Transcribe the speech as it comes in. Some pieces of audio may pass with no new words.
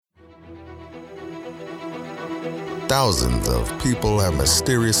thousands of people have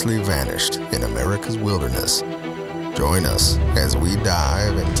mysteriously vanished in America's wilderness. Join us as we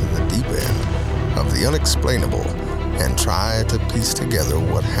dive into the deep end of the unexplainable and try to piece together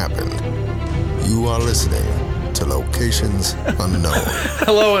what happened. You are listening to Locations Unknown.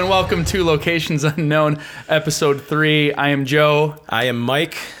 Hello and welcome to Locations Unknown, episode 3. I am Joe. I am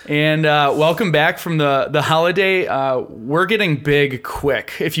Mike. And welcome back from the holiday. We're getting big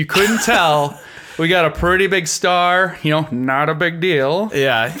quick. If you couldn't tell, we got a pretty big star. You know, not a big deal.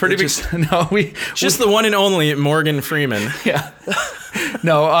 Yeah. Pretty big. Just the one and only Morgan Freeman. Yeah.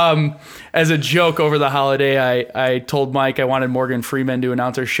 No, as a joke over the holiday, I told Mike I wanted Morgan Freeman to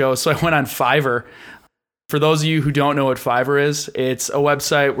announce our show. So I went on Fiverr. For those of you who don't know what Fiverr is, it's a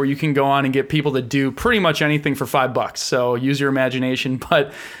website where you can go on and get people to do pretty much anything for $5. So use your imagination.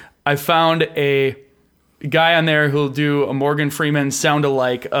 But I found a guy on there who'll do a Morgan Freeman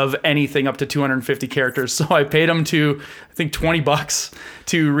sound-alike of anything up to 250 characters. So I paid him to, I think, $20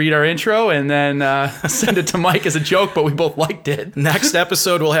 to read our intro and then send it to Mike as a joke, but we both liked it. Next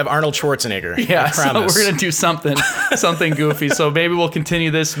episode, we'll have Arnold Schwarzenegger. Yeah, I promise. So we're going to do something goofy. So maybe we'll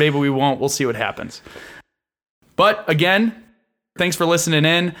continue this, maybe we won't. We'll see what happens. But again, thanks for listening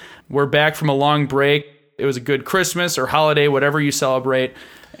in. We're back from a long break. It was a good Christmas or holiday, whatever you celebrate.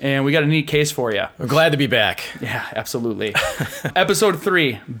 And we got a neat case for you. We're glad to be back. Yeah, absolutely. Episode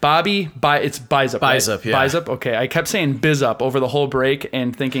 3, Bobby, it's Bizup, right? Bizup, yeah. Bizup, okay. I kept saying Bizup over the whole break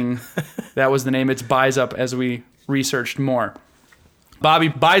and thinking that was the name. It's Bizup as we researched more. Bobby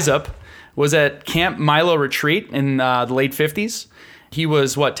Bizup was at Camp Milo Retreat in the late 50s. He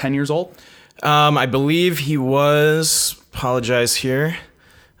was, 10 years old? I believe he was, apologize here,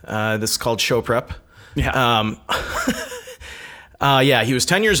 this is called show prep. Yeah. Yeah, he was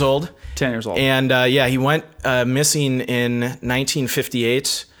 10 years old. 10 years old. And he went missing in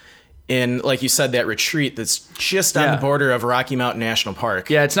 1958 in, like you said, that retreat that's just on the border of Rocky Mountain National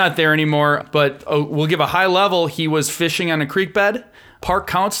Park. Yeah, it's not there anymore, but we'll give a high level. He was fishing on a creek bed. Park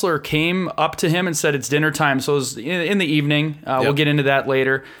counselor came up to him and said it's dinner time. So it was in the evening. We'll get into that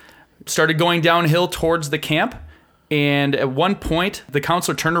later. Started going downhill towards the camp. And at one point, the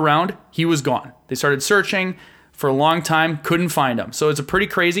counselor turned around. He was gone. They started searching for a long time, couldn't find him. So it's a pretty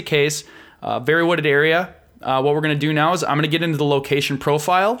crazy case, very wooded area. What we're going to do now is I'm going to get into the location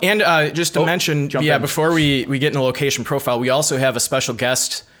profile. And just to mention, before we get into the location profile, we also have a special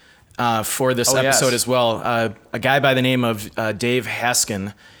guest for this episode as well. A guy by the name of Dave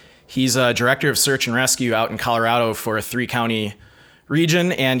Haskin. He's a director of search and rescue out in Colorado for a 3-county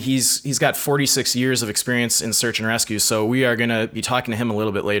region, and he's got 46 years of experience in search and rescue, so we are going to be talking to him a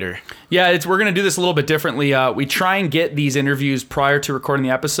little bit later. Yeah, we're going to do this a little bit differently. We try and get these interviews prior to recording the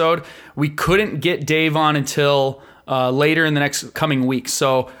episode. We couldn't get Dave on until later in the next coming weeks,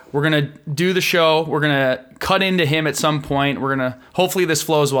 so we're going to do the show. We're going to cut into him at some point. We're going to, hopefully this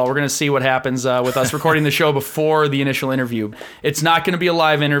flows well. We're going to see what happens with us recording the show before the initial interview. It's not going to be a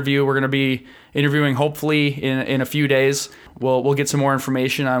live interview. We're going to be interviewing hopefully in a few days. We'll get some more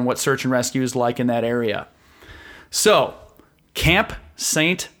information on what search and rescue is like in that area. So, Camp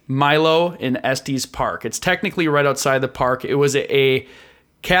St. Milo in Estes Park. It's technically right outside the park. It was a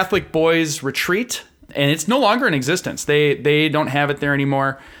Catholic boys retreat, and it's no longer in existence. They don't have it there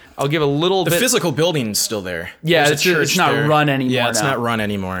anymore. I'll give a little bit. The physical building's still there. Yeah, it's not run anymore. Yeah, it's not run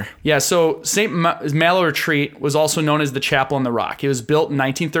anymore. Yeah, so St. Malo Retreat was also known as the Chapel on the Rock. It was built in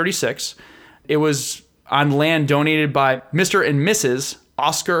 1936. It was on land donated by Mr. and Mrs.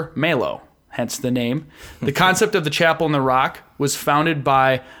 Oscar Malo, hence the name. The concept of the Chapel on the Rock was founded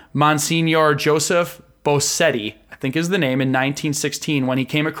by Monsignor Joseph Bossetti, I think is the name, in 1916 when he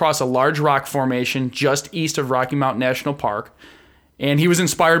came across a large rock formation just east of Rocky Mountain National Park. And he was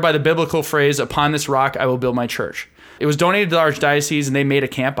inspired by the biblical phrase, "Upon this rock I will build my church." It was donated to the Archdiocese, and they made a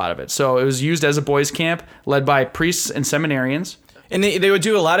camp out of it. So it was used as a boys' camp, led by priests and seminarians. And they would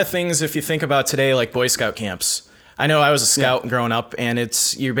do a lot of things, if you think about today, like Boy Scout camps. I know I was a scout growing up, and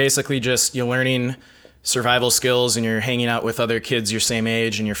you're basically you're learning survival skills, and you're hanging out with other kids your same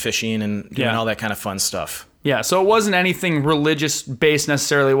age, and you're fishing and doing all that kind of fun stuff. Yeah, so it wasn't anything religious-based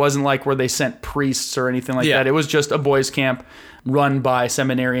necessarily. It wasn't like where they sent priests or anything like that. It was just a boys' camp run by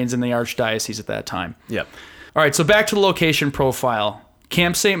seminarians in the Archdiocese at that time. Yep. All right, so back to the location profile.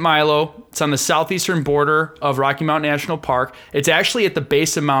 Camp St. Milo, it's on the southeastern border of Rocky Mountain National Park. It's actually at the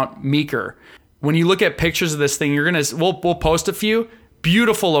base of Mount Meeker. When you look at pictures of this thing, we'll post a few.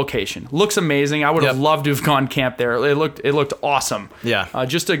 Beautiful location. Looks amazing. I would have loved to have gone camp there. It looked awesome. Yeah.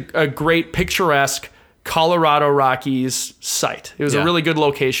 Just a great picturesque Colorado Rockies site. It was a really good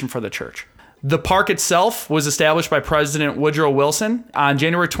location for the church. The park itself was established by President Woodrow Wilson on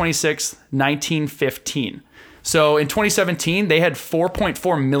January 26, 1915. So in 2017, they had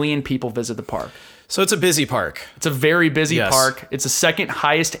 4.4 million people visit the park. So it's a busy park. It's a very busy park. It's the second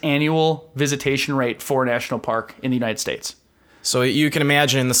highest annual visitation rate for a national park in the United States. So you can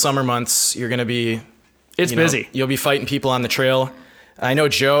imagine in the summer months, you're going to be... It's busy. You'll be fighting people on the trail. I know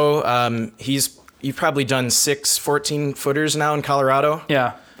Joe, you've probably done 6 14-footers now in Colorado.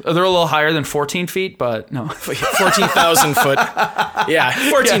 Yeah. They're a little higher than 14 feet, but no. 14,000 foot. Yeah,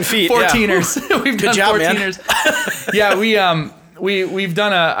 14 feet. 14ers. Yeah. We've done job, 14ers. Yeah, we've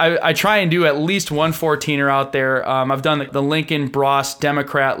done I try and do at least one 14er out there. I've done the Lincoln Bross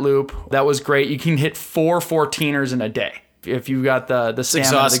Democrat loop. That was great. You can hit 4 14ers in a day if you've got the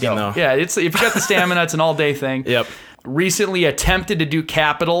stamina to go. Though. Yeah, if you got the stamina, it's an all day thing. Yep. Recently attempted to do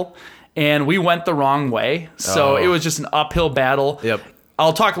Capitol, and we went the wrong way. So it was just an uphill battle. Yep.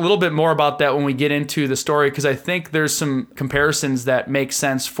 I'll talk a little bit more about that when we get into the story, because I think there's some comparisons that make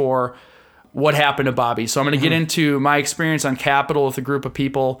sense for what happened to Bobby. So I'm going to get into my experience on Capitol with a group of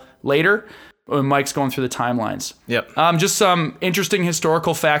people later when Mike's going through the timelines. Yep. Just some interesting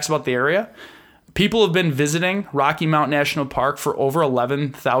historical facts about the area. People have been visiting Rocky Mountain National Park for over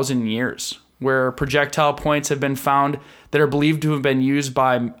 11,000 years, where projectile points have been found that are believed to have been used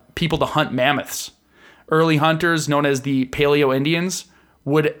by people to hunt mammoths. Early hunters, known as the Paleo Indians,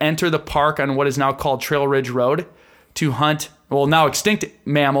 would enter the park on what is now called Trail Ridge Road to hunt, now extinct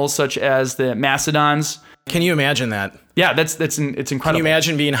mammals such as the mastodons. Can you imagine that? Yeah, it's incredible. Can you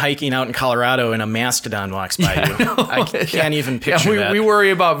imagine being hiking out in Colorado and a mastodon walks by you? I can't even picture that. We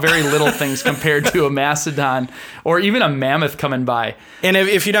worry about very little things compared to a mastodon or even a mammoth coming by. And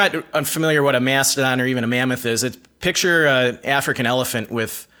if you're not unfamiliar what a mastodon or even a mammoth is, picture an African elephant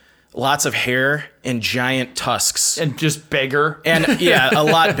with lots of hair and giant tusks. And just bigger. And a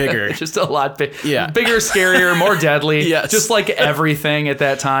lot bigger. Just a lot bigger. Yeah. Bigger, scarier, more deadly. Yes. Just like everything at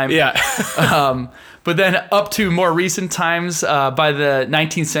that time. Yeah. But then up to more recent times, by the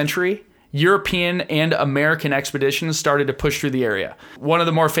 19th century, European and American expeditions started to push through the area. One of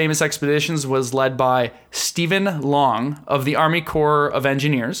the more famous expeditions was led by Stephen Long of the Army Corps of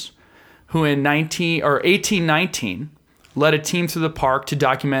Engineers, who in 1819 led a team through the park to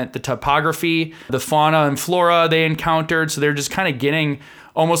document the topography, the fauna and flora they encountered. So they're just kind of getting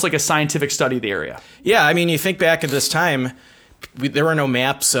almost like a scientific study of the area. Yeah, I mean, you think back at this time, there were no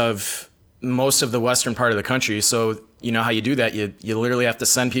maps of most of the western part of the country. So you know how you do that? You literally have to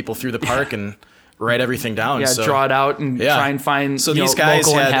send people through the park and write everything down. Yeah, draw it out and try and find these guys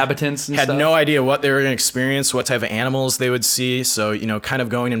local inhabitants and had stuff. no idea what they were going to experience, what type of animals they would see. So, kind of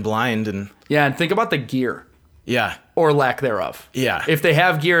going in blind. And think about the gear. Yeah. Or lack thereof. Yeah. If they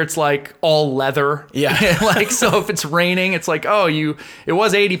have gear, it's like all leather. Yeah. So if it's raining, it's like, it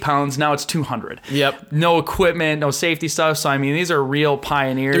was 80 pounds, now it's 200. Yep. No equipment, no safety stuff. So, I mean, these are real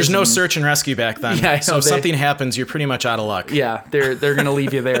pioneers. There's no search and rescue back then. Yeah, so if something happens, you're pretty much out of luck. Yeah, they're going to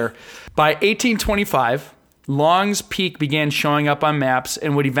leave you there. By 1825, Long's Peak began showing up on maps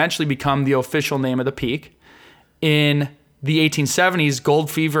and would eventually become the official name of the peak. In the 1870s, gold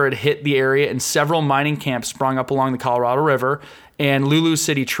fever had hit the area and several mining camps sprung up along the Colorado River and Lulu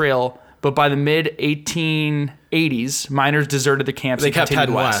City Trail. But by the mid-1880s, miners deserted the camps. They kept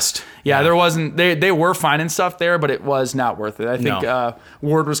heading west. Yeah, there wasn't. They were finding stuff there, but it was not worth it. I think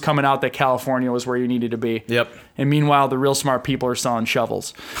word was coming out that California was where you needed to be. Yep. And meanwhile, the real smart people are selling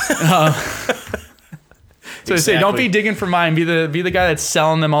shovels. So they say, don't be digging for mine. Be the guy that's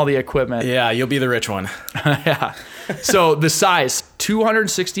selling them all the equipment. Yeah, you'll be the rich one. Yeah. So the size,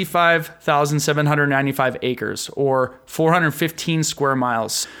 265,795 acres, or 415 square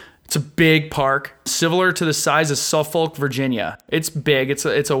miles. It's a big park, similar to the size of Suffolk, Virginia. It's big. It's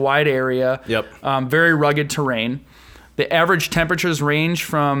a wide area. Yep. Very rugged terrain. The average temperatures range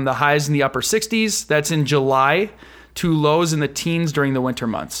from the highs in the upper 60s. That's in July. To lows in the teens during the winter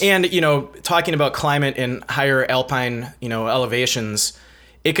months. And, talking about climate in higher alpine, elevations,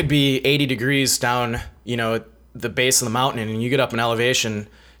 it could be 80 degrees down, the base of the mountain, and you get up in elevation.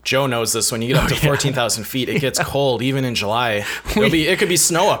 Joe knows this. When you get up to 14,000 feet, it gets cold, even in July. It could be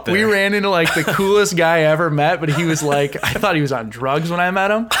snow up there. We ran into like the coolest guy I ever met, but he was like, I thought he was on drugs when I met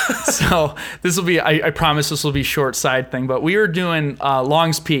him. So this will be, I promise this will be a short side thing, but we were doing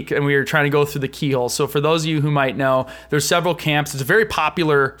Long's Peak and we were trying to go through the keyhole. So for those of you who might know, there's several camps. It's a very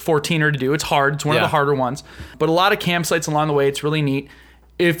popular 14er to do. It's hard. It's one of the harder ones, but a lot of campsites along the way. It's really neat.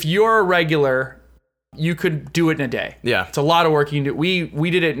 If you're a regular, you could do it in a day. Yeah. It's a lot of work you can do. We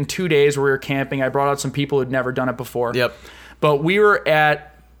did it in 2 days where we were camping. I brought out some people who'd never done it before. Yep. But we were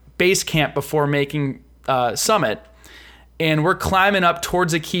at base camp before making summit, and we're climbing up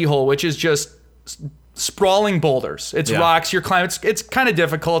towards a keyhole, which is just sprawling boulders. It's rocks. You're climbing. It's kind of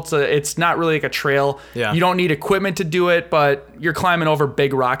difficult. It's not really like a trail. Yeah. You don't need equipment to do it, but you're climbing over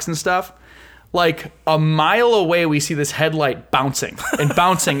big rocks and stuff. Like a mile away, we see this headlight bouncing and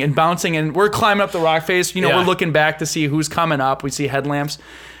bouncing and bouncing, and we're climbing up the rock face. You know, we're looking back to see who's coming up. We see headlamps.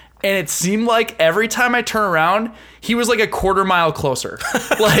 And it seemed like every time I turn around, he was like a quarter mile closer.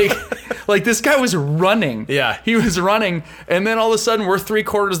 like this guy was running. Yeah. He was running. And then all of a sudden, we're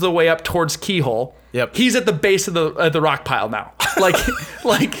 3/4 of the way up towards Keyhole. Yep. He's at the base of the rock pile now.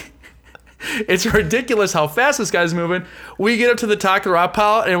 Like it's ridiculous how fast this guy's moving. We get up to the top of the rock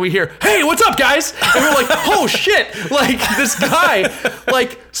pile and we hear, "Hey, what's up, guys?" And we're like, "Oh shit!" Like this guy,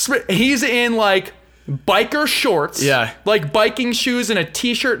 like he's in like biker shorts, like biking shoes and a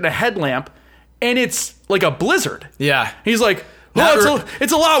t-shirt and a headlamp, and it's like a blizzard. Yeah. He's like,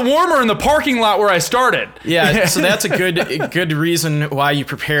 it's a lot warmer in the parking lot where I started. Yeah, so that's a good reason why you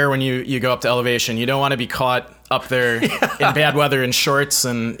prepare when you go up to elevation. You don't want to be caught up there in bad weather in shorts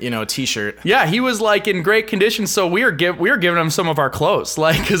and a t-shirt. Yeah, he was like in great condition, so we were giving him some of our clothes,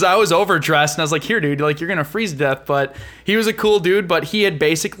 like because I was overdressed and I was like, "Here, dude, like you're gonna freeze to death." But he was a cool dude, but he had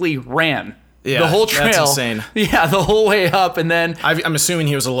basically ran. Yeah, the whole trail. That's insane. Yeah, the whole way up, and then I'm assuming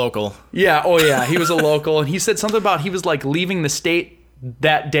he was a local. Yeah, oh yeah, he was a local, and he said something about he was like leaving the state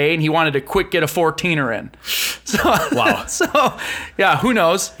that day, and he wanted to quick get a 14er in. So, wow. So yeah, who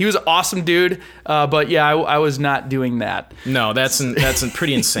knows? He was an awesome dude, but yeah, I was not doing that. No, that's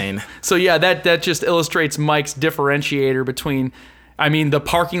pretty insane. So yeah, that just illustrates Mike's differentiator between. I mean, the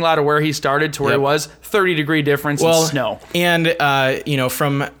parking lot of where he started to where he was, 30-degree difference in snow. And,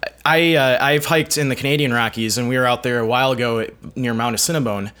 I've hiked in the Canadian Rockies, and we were out there a while ago near Mount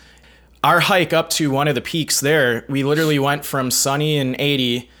Assiniboine. Our hike up to one of the peaks there, we literally went from sunny and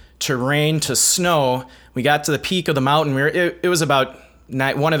 80 to rain to snow. We got to the peak of the mountain. It was about,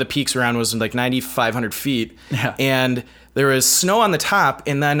 one of the peaks around was like 9,500 feet. Yeah. And there was snow on the top,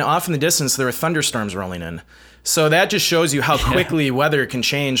 and then off in the distance, there were thunderstorms rolling in. So that just shows you how quickly weather can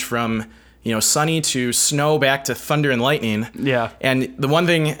change from, sunny to snow back to thunder and lightning. Yeah. And the one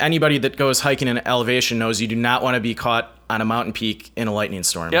thing anybody that goes hiking in elevation knows, you do not want to be caught on a mountain peak in a lightning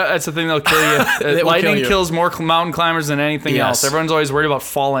storm. Yeah, that's the thing that'll kill you. Lightning kills more mountain climbers than anything else. Everyone's always worried about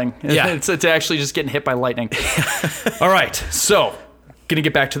falling. Yeah. It's actually just getting hit by lightning. All right, so gonna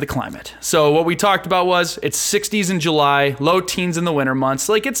get back to the climate. So what we talked about was it's 60s in July, low teens in the winter months.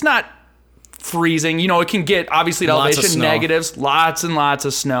 Like it's not freezing. It can get obviously at elevation negatives, lots and lots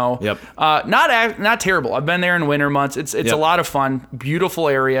of snow. Yep. Not terrible. I've been there in winter months. It's a lot of fun. Beautiful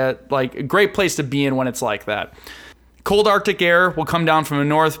area. Like a great place to be in when it's like that. Cold Arctic air will come down from the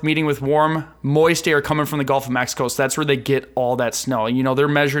north, meeting with warm, moist air coming from the Gulf of Mexico. So that's where they get all that snow. They're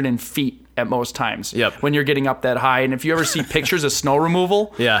measured in feet at most times when you're getting up that high. And if you ever see pictures of snow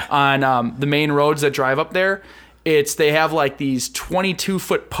removal on the main roads that drive up there, they have like these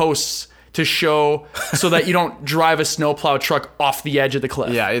 22-foot posts to show so that you don't drive a snowplow truck off the edge of the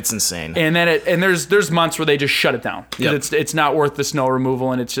cliff. Yeah, it's insane. And then there's months where they just shut it down because it's not worth the snow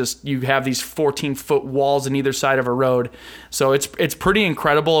removal, and it's just you have these 14-foot walls on either side of a road. So it's pretty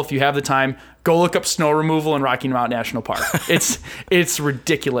incredible. If you have the time, go look up snow removal in Rocky Mountain National Park. It's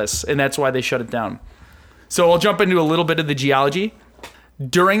ridiculous, and that's why they shut it down. So I'll jump into a little bit of the geology.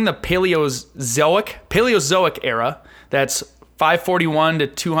 During the Paleozoic era, that's 541 to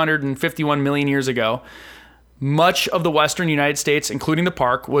 251 million years ago, much of the western United States, including the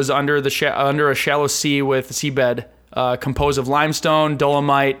park, was under a shallow sea with seabed composed of limestone,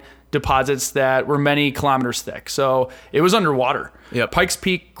 dolomite deposits that were many kilometers thick. So it was underwater. Yep. Pikes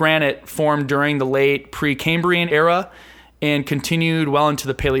Peak granite formed during the late Precambrian era and continued well into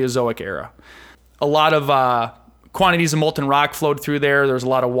the Paleozoic era. A lot of quantities of molten rock flowed through there. There was a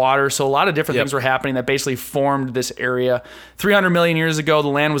lot of water. So a lot of different things were happening that basically formed this area. 300 million years ago, the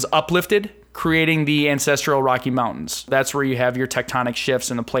land was uplifted, creating the ancestral Rocky Mountains. That's where you have your tectonic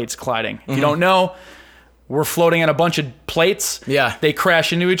shifts and the plates colliding. If you don't know, we're floating on a bunch of plates. Yeah. They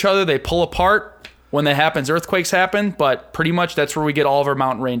crash into each other. They pull apart. When that happens, earthquakes happen. But pretty much that's where we get all of our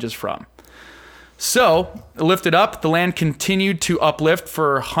mountain ranges from. So, lifted up, the land continued to uplift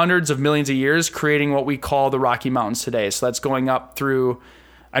for hundreds of millions of years, creating what we call the Rocky Mountains today. So that's going up through,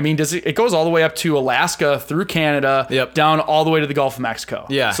 it goes all the way up to Alaska, through Canada, down all the way to the Gulf of Mexico.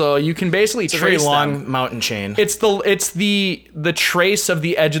 Yeah. So you can basically trace them. It's a very long mountain chain. It's the trace of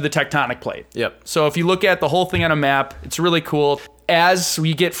the edge of the tectonic plate. Yep. So if you look at the whole thing on a map, it's really cool. As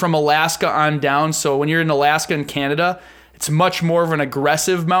we get from Alaska on down, so when you're in Alaska and Canada, it's much more of an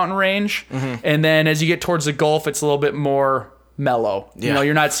aggressive mountain range. And then as you get towards the Gulf, it's a little bit more mellow.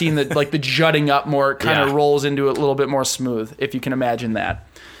 You're not seeing the jutting up more. It kind of rolls into it a little bit more smooth, if you can imagine that.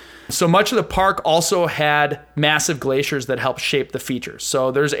 So much of the park also had massive glaciers that helped shape the features.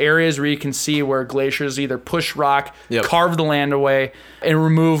 So there's areas where you can see where glaciers either push rock, carve the land away, and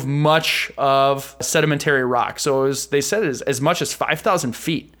remove much of sedimentary rock. So they said it as much as 5,000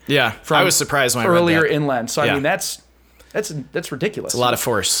 feet. Yeah, I was surprised when I read that. Earlier inland. So I mean, that's ridiculous. It's a lot of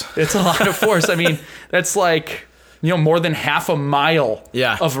force. It's a lot of force. I mean, that's like, more than half a mile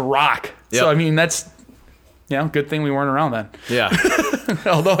of rock. Yep. So I mean, that's, good thing we weren't around then. Yeah.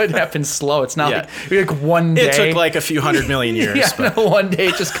 Although it happened slow. It's not like one day. It took like a few 100 million years. One day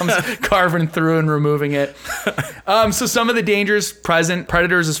it just comes carving through and removing it. So some of the dangers present,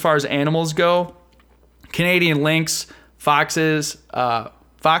 predators as far as animals go, Canadian lynx, foxes,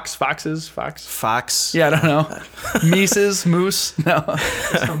 Fox. Yeah, I don't know. Moose. No,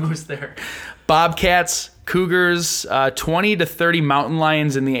 there's no moose there. Bobcats, cougars, 20 to 30 mountain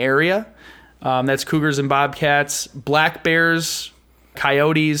lions in the area. That's cougars and bobcats, black bears,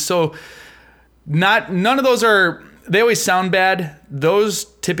 coyotes. So none of those they always sound bad. Those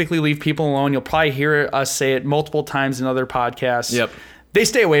typically leave people alone. You'll probably hear us say it multiple times in other podcasts. Yep. They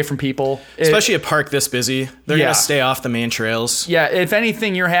stay away from people. Especially a park this busy. They're going to stay off the main trails. Yeah, if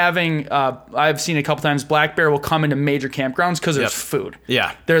anything, you're having, I've seen a couple times, black bear will come into major campgrounds because there's food.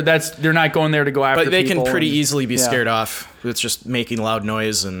 Yeah. They're not going there to go after people. But they can pretty easily be scared off. It's just making loud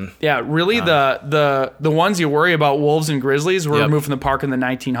noise. And really the ones you worry about, wolves and grizzlies, were removed from the park in the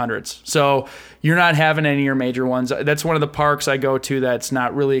 1900s. So you're not having any of your major ones. That's one of the parks I go to that's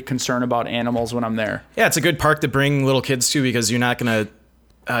not really a concern about animals when I'm there. Yeah, it's a good park to bring little kids to because you're not going to,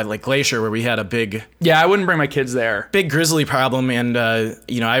 like Glacier, where we had a big... Yeah, I wouldn't bring my kids there. Big grizzly problem, and,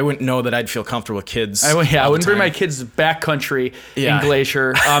 I wouldn't know that I'd feel comfortable with kids. I wouldn't bring my kids backcountry in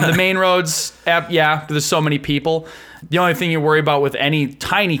Glacier. The main roads, there's so many people. The only thing you worry about with any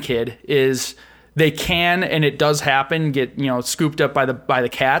tiny kid is they can, and it does happen, get scooped up by the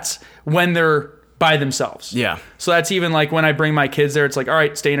cats when they're by themselves. Yeah. So that's even like when I bring my kids there, it's like, all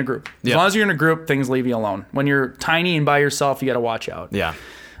right, stay in a group. As long as you're in a group, things leave you alone. When you're tiny and by yourself, you got to watch out. Yeah.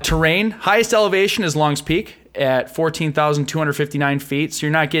 Terrain, highest elevation is Long's Peak at 14,259 feet. So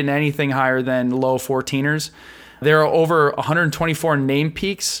you're not getting anything higher than low 14ers. There are over 124 name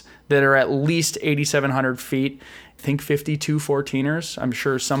peaks that are at least 8,700 feet. I think 52 14ers. I'm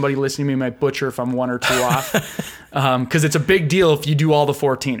sure somebody listening to me might butcher if I'm one or two off. Because it's a big deal if you do all the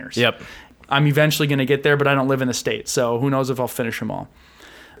 14ers. Yep. I'm eventually going to get there, but I don't live in the state. So who knows if I'll finish them all.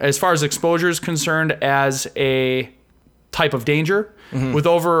 As far as exposure is concerned, as a type of danger, with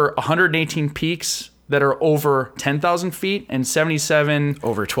over 118 peaks that are over 10,000 feet and 77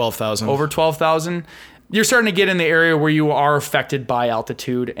 over 12,000. Over 12,000. You're starting to get in the area where you are affected by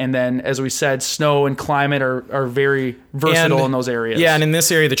altitude. And then, as we said, snow and climate are very versatile in those areas. Yeah, and in this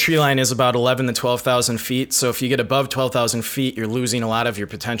area, the tree line is about 11,000 to 12,000 feet. So if you get above 12,000 feet, you're losing a lot of your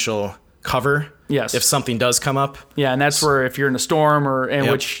potential cover. Yes. If something does come up. Yeah, and that's where if you're in a storm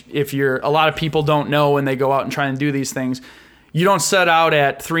which if a lot of people don't know when they go out and try and do these things, you don't set out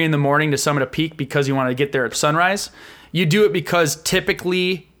at 3 a.m. to summit a peak because you want to get there at sunrise. You do it because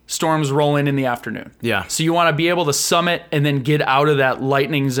typically storms roll in the afternoon. Yeah. So you want to be able to summit and then get out of that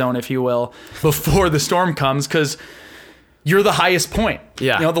lightning zone, if you will, before the storm comes, because you're the highest point.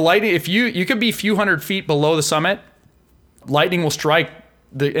 Yeah. The lightning, if you could be a few hundred feet below the summit, lightning will strike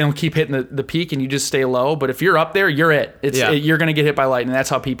and keep hitting the peak and you just stay low. But if you're up there, you're it. You're going to get hit by lightning. That's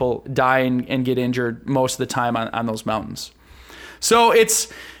how people die and get injured most of the time on those mountains. So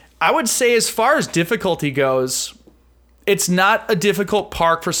I would say as far as difficulty goes, it's not a difficult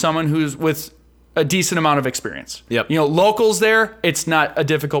park for someone who's with a decent amount of experience. Yep. Locals there, it's not a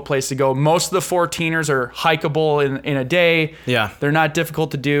difficult place to go. Most of the 14ers are hikeable in a day. Yeah. They're not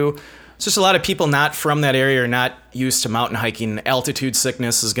difficult to do. It's just a lot of people not from that area are not used to mountain hiking. Altitude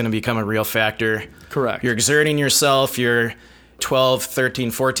sickness is going to become a real factor. Correct. You're exerting yourself. You're 12,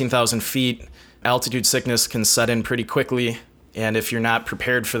 13, 14,000 feet. Altitude sickness can set in pretty quickly. And if you're not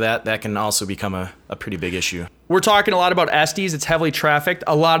prepared for that, that can also become a pretty big issue. We're talking a lot about Estes. It's heavily trafficked.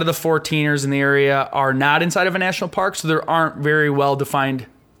 A lot of the 14ers in the area are not inside of a national park, so there aren't very well-defined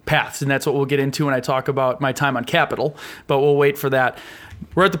paths. And that's what we'll get into when I talk about my time on Capitol, but we'll wait for that.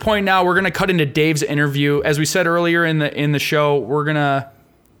 We're at the point now we're going to cut into Dave's interview. As we said earlier in the show, we're going to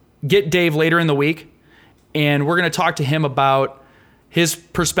get Dave later in the week, and we're going to talk to him about his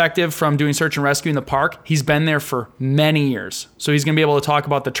perspective from doing search and rescue in the park. He's been there for many years, so he's going to be able to talk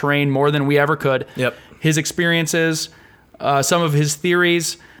about the terrain more than we ever could. Yep. His experiences, some of his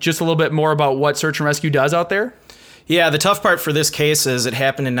theories, just a little bit more about what search and rescue does out there. Yeah, the tough part for this case is it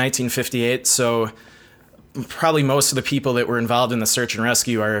happened in 1958, so probably most of the people that were involved in the search and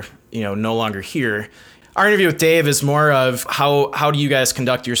rescue are, no longer here. our interview with Dave is more of how do you guys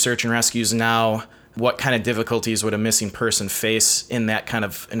conduct your search and rescues now? What kind of difficulties would a missing person face in that kind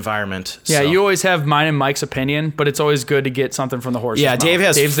of environment? Yeah, you always have mine and Mike's opinion, but it's always good to get something from the horse's mouth. Dave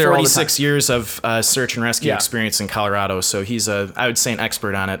has 46 years of search and rescue experience in Colorado, so he's I would say an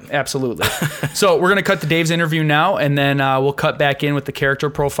expert on it. Absolutely. So we're going to cut to Dave's interview now, and then we'll cut back in with the character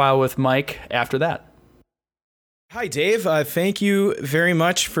profile with Mike after that. Hi, Dave. Thank you very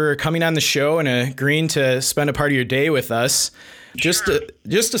much for coming on the show and agreeing to spend a part of your day with us. Just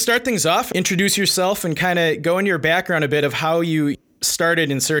to start things off, introduce yourself and kind of go into your background a bit of how you started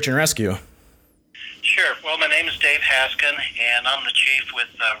in search and rescue. Sure. Well, my name is Dave Haskin, and I'm the chief with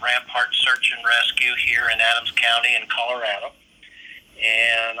Rampart Search and Rescue here in Adams County in Colorado.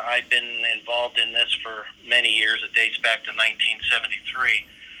 And I've been involved in this for many years. It dates back to 1973.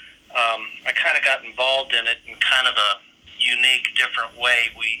 I kind of got involved in it in kind of a unique, different way.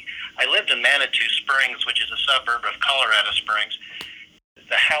 I lived in Manitou Springs, which is a suburb of Colorado Springs.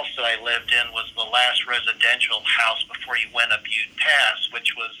 The house that I lived in was the last residential house before you went up Ute Pass,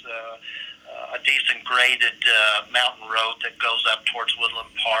 which was a decent graded mountain road that goes up towards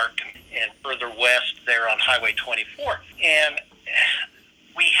Woodland Park and further west there on Highway 24. And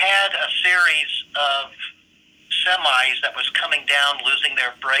we had a series of semis that was coming down, losing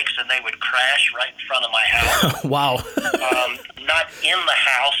their brakes, and they would crash right in front of my house. Wow. Not in the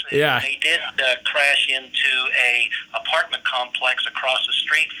house. Yeah. They did crash into a apartment complex across the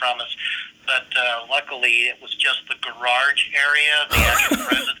street from us, but luckily it was just the garage area. The actual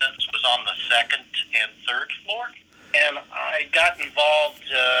residence was on the second and third floor. And I got involved,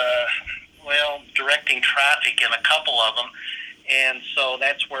 directing traffic in a couple of them. And so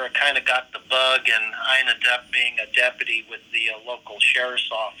that's where I kind of got the bug, and I ended up being a deputy with the local sheriff's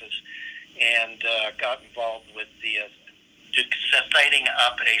office and got involved with the setting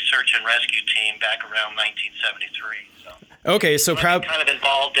up a search and rescue team back around 1973. So, okay, so kind of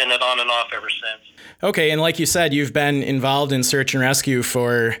involved in it on and off ever since. Okay, and like you said, you've been involved in search and rescue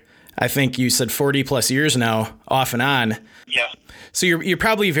for, I think you said 40 plus years now, off and on. Yeah. So you're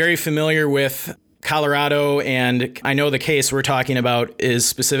probably very familiar with Colorado, and I know the case we're talking about is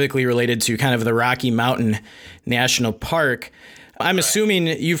specifically related to kind of the Rocky Mountain National Park. I'm assuming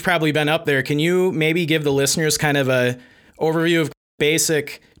you've probably been up there. Can you maybe give the listeners kind of a overview of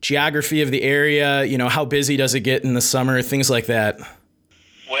basic geography of the area? You know, how busy does it get in the summer, things like that?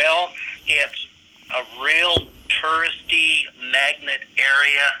 Well, it's a real touristy magnet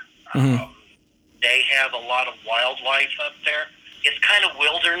area. Mm-hmm. They have a lot of wildlife up there. It's kind of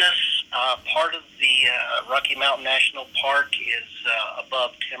wilderness. Part of the Rocky Mountain National Park is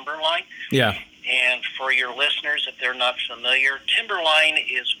above timberline. Yeah. And for your listeners, if they're not familiar, timberline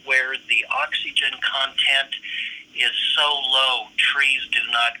is where the oxygen content is so low, trees do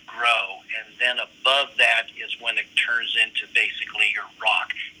not grow. And then above that is when it turns into basically your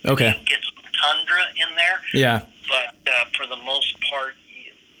rock. Okay. You get some tundra in there. Yeah. But for the most part,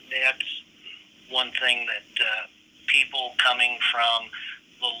 that's one thing that people coming from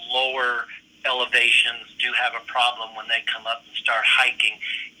the lower elevations do have a problem when they come up and start hiking,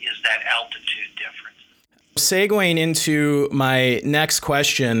 is that altitude difference. Segueing into my next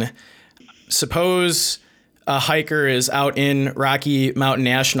question, suppose a hiker is out in Rocky Mountain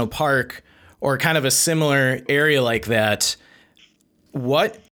National Park or kind of a similar area like that.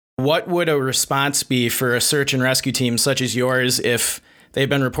 What would a response be for a search and rescue team such as yours if they've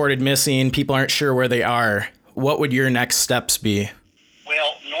been reported missing, people aren't sure where they are? What would your next steps be?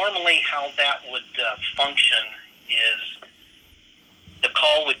 Well, normally how that would function is the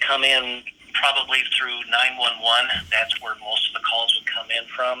call would come in probably through 911. That's where most of the calls would come in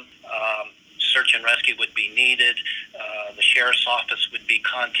from. Search and rescue would be needed. The sheriff's office would be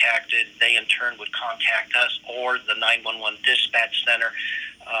contacted. They in turn would contact us, or the 911 dispatch center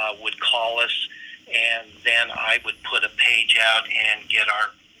would call us, and then I would put a page out and get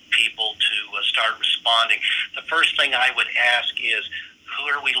our people to start responding. The first thing I would ask is, who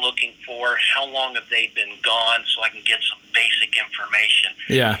are we looking for? How long have they been gone, so I can get some basic information?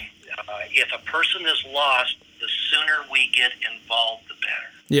 Yeah. If a person is lost, the sooner we get involved, the better.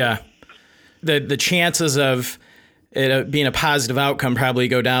 Yeah. The chances of it being a positive outcome probably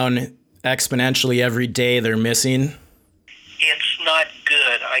go down exponentially every day they're missing. It's not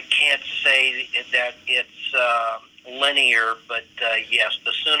good. I can't say that it's linear, but yes,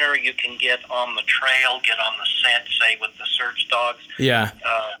 the sooner you can get on the trail, get on the scent, say with the search dogs,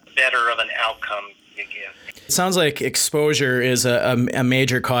 better of an outcome you get. It sounds like exposure is a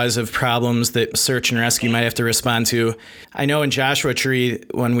major cause of problems that search and rescue might have to respond to. I know in Joshua Tree,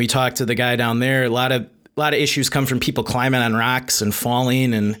 when we talked to the guy down there, a lot of issues come from people climbing on rocks and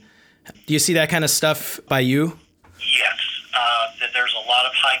falling, and Do you see that kind of stuff by you? Yes. There's a lot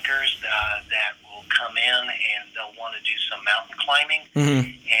of hikers that will come in and they'll want to do some mountain climbing,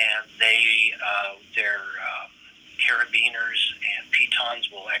 and their carabiners and pitons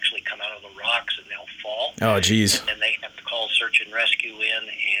will actually come out of the rocks and they'll fall. Oh, geez. And they have to call search and rescue in,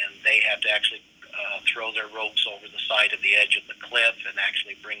 and they have to actually throw their ropes over the side of the edge of the cliff and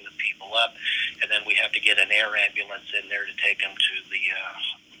actually bring the people up. And then we have to get an air ambulance in there to take them to the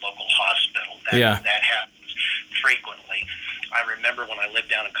local hospital. That happens frequently. I remember when I lived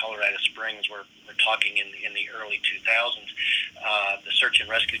down in Colorado Springs, we're talking in the early 2000s, the search and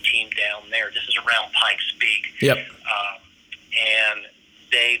rescue team down there, this is around Pikes Peak. Yep. And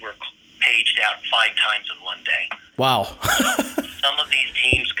they were paged out 5 times in one day. Wow. Some of these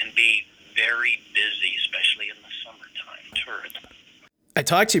teams can be very busy, especially in the summertime tourism. I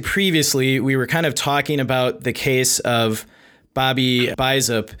talked to you previously. We were kind of talking about the case of Bobby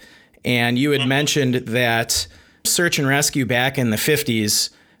Bizup, and you had mentioned that search and rescue back in the 50s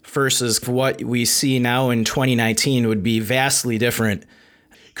versus what we see now in 2019 would be vastly different.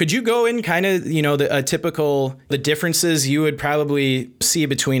 Could you go in kind of, the differences you would probably see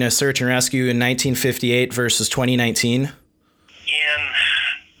between a search and rescue in 1958 versus 2019? In 1958,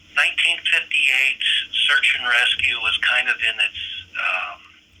 search and rescue was kind of in its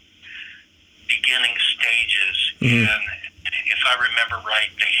beginning stages. And if I remember right,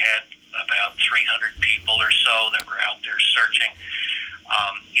 they had about 300 people or so that were out there searching.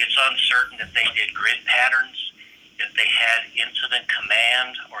 It's uncertain if they did grid patterns, if they had incident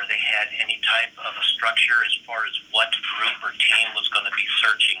command, or they had any type of a structure as far as what group or team was going to be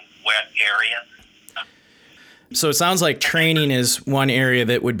searching what area. So it sounds like training is one area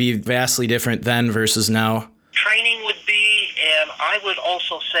that would be vastly different then versus now. Training would be, and I would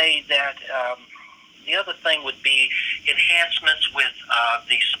also say that the other thing would be enhancements with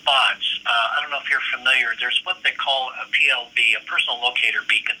the spots. I don't know if you're familiar. There's what they call a PLB, a personal locator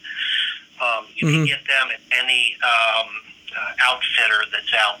beacon. You can get them at any outfitter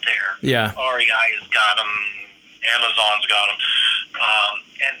that's out there. Yeah. REI has got them. Amazon's got them.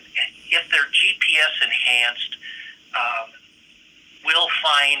 And if they're GPS enhanced, we'll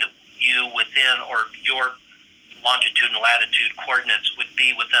find you within, or your longitude and latitude coordinates would be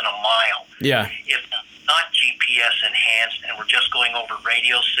within a mile. Yeah. If not GPS enhanced and we're just going over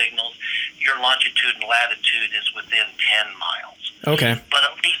radio signals, your longitude and latitude is within 10 miles. Okay. But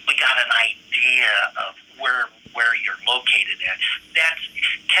at least we got an idea of where you're located at. That's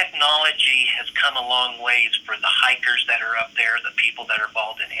technology has come a long ways for the hikers that are up there, the people that are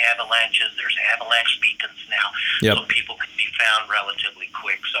involved in avalanches. There's avalanche beacons now, so people can be found relatively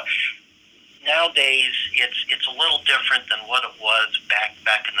quick. So nowadays, it's a little different than what it was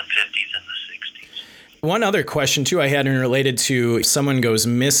back in the 50s and the 60s. One other question, too, I had related to if someone goes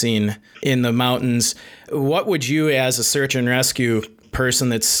missing in the mountains, what would you, as a search and rescue person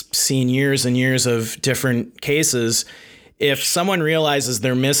that's seen years and years of different cases, if someone realizes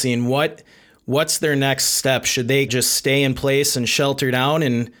they're missing, what's their next step? Should they just stay in place and shelter down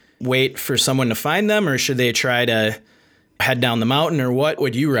and wait for someone to find them, or should they try to head down the mountain, or what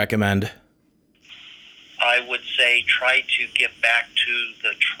would you recommend? I would say try to get back to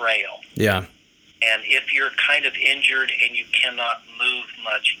the trail. Yeah. And if you're kind of injured and you cannot move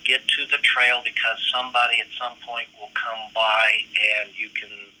much, get to the trail, because somebody at some point will come by and you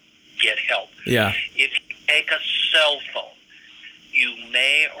can get help. Yeah. If you take a cell phone, you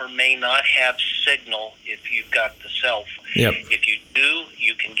may or may not have signal if you've got the cell phone. Yep. If you do,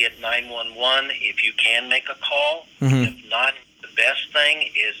 you can get 911 if you can make a call. Mm-hmm. If not, the best thing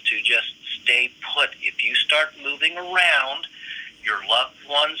is to just stay put. If you start moving around, your loved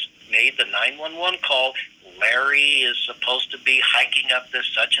ones made the 911 call. Larry is supposed to be hiking up this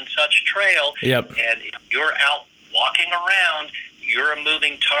such and such trail. Yep. And if you're out walking around, you're a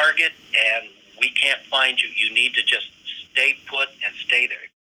moving target, and we can't find you. You need to just stay put and stay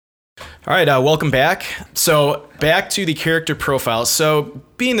there. All right, welcome back. So back to the character profile. So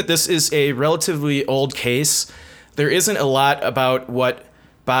being that this is a relatively old case, there isn't a lot about what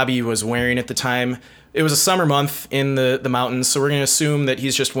Bobby was wearing at the time. It was a summer month in the mountains, so we're going to assume that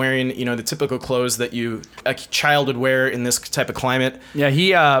he's just wearing, the typical clothes that a child would wear in this type of climate. Yeah,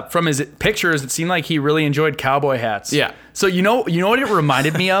 he from his pictures, it seemed like he really enjoyed cowboy hats. Yeah. So you know what it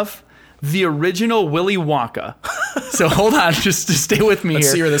reminded me of? The original Willy Wonka. So hold on, just stay with me.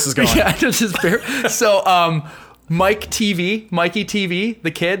 Let's see where this is going. Yeah, so Mikey TV,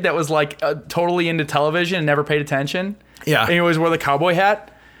 the kid that was like totally into television and never paid attention. Yeah. And he always wore the cowboy hat.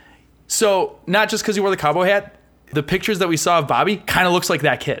 So not just because he wore the cowboy hat, The pictures that we saw of Bobby kind of looks like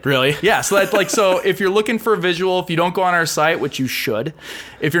that kid. Really? Yeah. So that's like, so if you're looking for a visual, if you don't go on our site, which you should,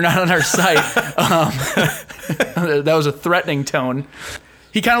 if you're not on our site, that was a threatening tone.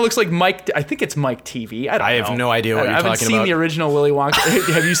 He kind of looks like Mike. I think it's Mike TV. I have no idea what you're talking about. I haven't seen the original Willy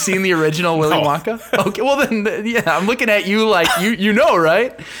Wonka. Have you seen the original Willy Wonka? Okay. Well then, yeah. I'm looking at you like you know,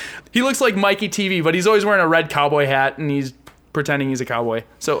 right? He looks like Mikey TV, but he's always wearing a red cowboy hat and he's pretending he's a cowboy.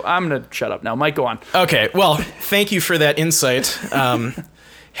 So I'm going to shut up now. Mike, go on. Okay. Well, thank you for that insight.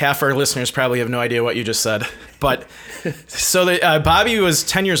 Half our listeners probably have no idea what you just said. But so Bobby was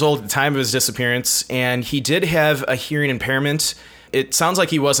 10 years old at the time of his disappearance, and he did have a hearing impairment. It sounds like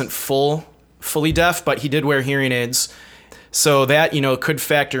he wasn't fully deaf, but he did wear hearing aids. So that, could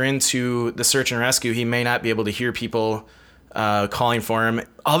factor into the search and rescue. He may not be able to hear people calling for him.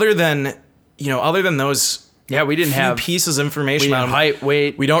 Other than those we didn't have pieces of information about height,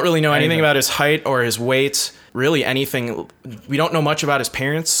 weight. We don't really know anything about his height or his weight, really anything. We don't know much about his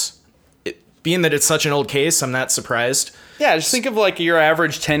parents. Being that it's such an old case, I'm not surprised. Yeah, just think of like your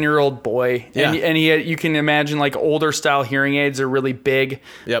average 10-year-old boy. Yeah. And you can imagine like older style hearing aids are really big.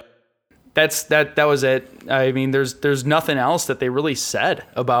 Yep. That was it. I mean, there's nothing else that they really said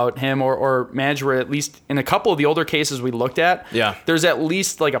about him or manager, at least in a couple of the older cases we looked at. Yeah. There's at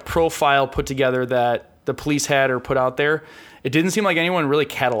least like a profile put together that the police had or put out there. It didn't seem like anyone really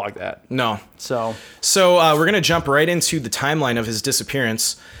cataloged that. No. So we're going to jump right into the timeline of his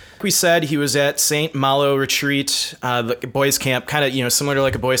disappearance. Like we said, he was at St. Malo Retreat, the boys camp, kind of, similar to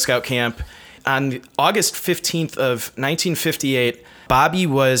like a Boy Scout camp. On August 15th of 1958, Bobby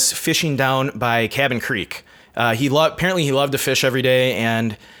was fishing down by Cabin Creek. Apparently he loved to fish every day,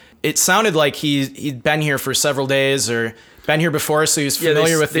 and it sounded like he'd been here for several days or been here before, so he was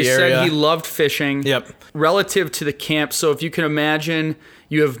familiar with the area. They said he loved fishing. Yep. Relative to the camp, so if you can imagine,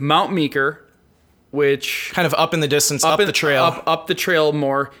 you have Mount Meeker, which kind of up in the distance, up the trail. Up the trail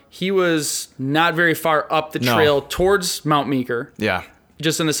more. He was not very far up the trail towards Mount Meeker. Yeah.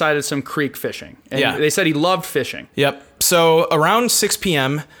 Just on the side of some creek fishing. And they said he loved fishing. Yep. So around 6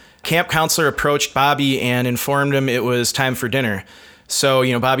 p.m., camp counselor approached Bobby and informed him it was time for dinner.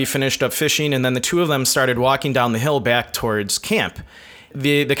 So, Bobby finished up fishing, and then the two of them started walking down the hill back towards camp.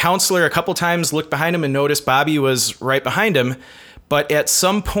 The counselor a couple times looked behind him and noticed Bobby was right behind him. But at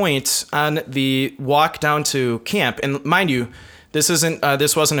some point on the walk down to camp, and mind you, this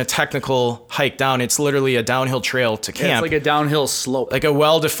wasn't a technical hike down. It's literally a downhill trail to camp. Yeah, it's like a downhill slope. Like a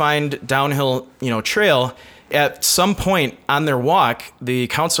well-defined downhill, trail. At some point on their walk, the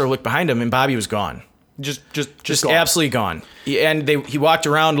counselor looked behind him and Bobby was gone. Just gone. Absolutely gone. And he walked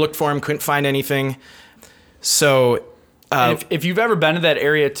around, looked for him, couldn't find anything. So if you've ever been to that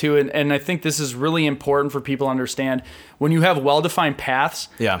area too, and I think this is really important for people to understand, when you have well-defined paths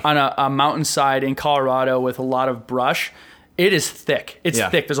on a mountainside in Colorado with a lot of brush, it is thick. It's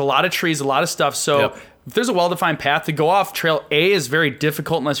thick. There's a lot of trees, a lot of stuff. So if there's a well-defined path, to go off trail A is very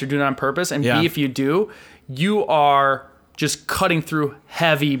difficult unless you're doing it on purpose. And B, if you do, you are just cutting through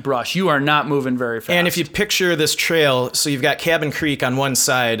heavy brush. You are not moving very fast. And if you picture this trail, so you've got Cabin Creek on one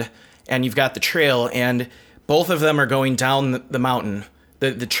side and you've got the trail, and both of them are going down the mountain.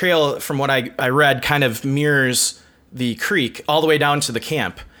 The trail, from what I read, kind of mirrors the creek all the way down to the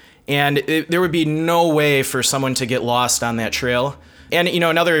camp. And there would be no way for someone to get lost on that trail. And,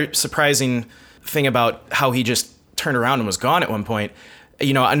 another surprising thing about how he just turned around and was gone at one point,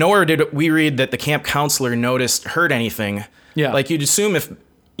 nowhere did we read that the camp counselor heard anything. Yeah. Like you'd assume if,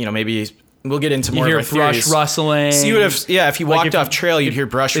 maybe we'll get into more of our theories. Brush rustling. So you would have, if he walked off trail, you'd hear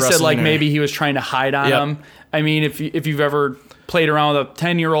brush rustling. They said like maybe he was trying to hide on him. I mean, if you've ever played around with a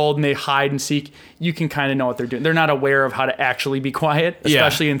 10-year-old and they hide and seek, you can kind of know what they're doing. They're not aware of how to actually be quiet,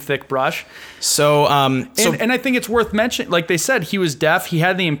 especially in thick brush. So, and I think it's worth mentioning, like they said, he was deaf. He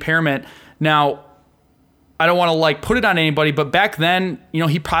had the impairment. Now, I don't want to put it on anybody, but back then,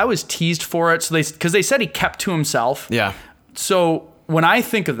 he probably was teased for it. So because they said he kept to himself. Yeah. So when I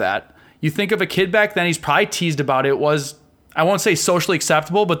think of that, you think of a kid back then, he's probably teased about it. It was, I won't say socially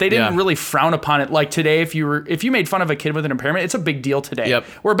acceptable, but they didn't really frown upon it. Like today, if you made fun of a kid with an impairment, it's a big deal today. Yep.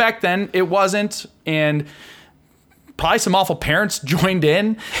 Where back then it wasn't, and probably some awful parents joined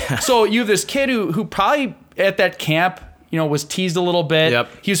in. So you have this kid who probably at that camp, was teased a little bit. Yep.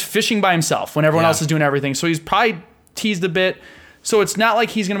 He was fishing by himself when everyone else is doing everything. So he's probably teased a bit. So it's not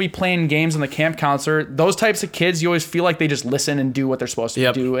like he's going to be playing games on the camp counselor. Those types of kids, you always feel like they just listen and do what they're supposed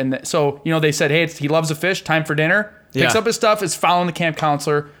to do. And so, they said, hey, he loves to fish, time for dinner. Picks up his stuff, is following the camp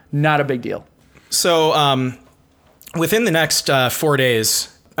counselor. Not a big deal. So within the next 4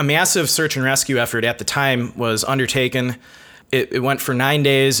 days, a massive search and rescue effort at the time was undertaken. It went for 9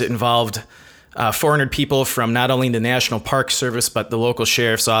 days. It involved 400 people from not only the National Park Service, but the local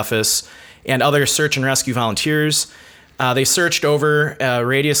sheriff's office and other search and rescue volunteers. They searched over a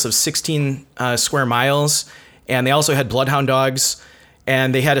radius of 16 square miles, and they also had bloodhound dogs,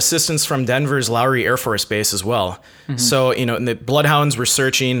 and they had assistance from Denver's Lowry Air Force Base as well. Mm-hmm. So, the bloodhounds were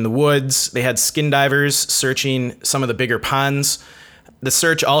searching the woods. They had skin divers searching some of the bigger ponds. The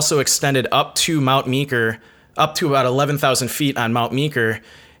search also extended up to Mount Meeker, up to about 11,000 feet on Mount Meeker,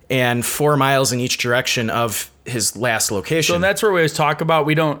 and 4 miles in each direction of his last location. So that's where we always talk about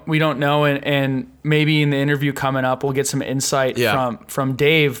we don't know, and maybe in the interview coming up we'll get some insight from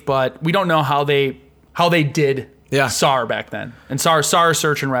Dave, but we don't know how they did SAR back then, and SAR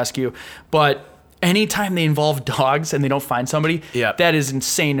search and rescue. But anytime they involve dogs and they don't find somebody, that is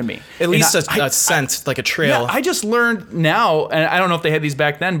insane to me. At least a scent, like a trail. Yeah, I just learned now, and I don't know if they had these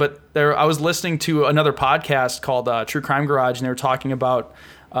back then, but I was listening to another podcast called True Crime Garage, and they were talking about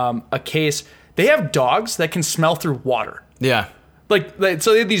a case. They have dogs that can smell through water. Yeah. So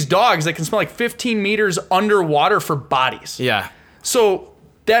they have these dogs that can smell like 15 meters underwater for bodies. Yeah. So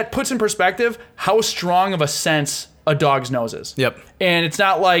that puts in perspective how strong of a sense a dog's nose is. Yep. And it's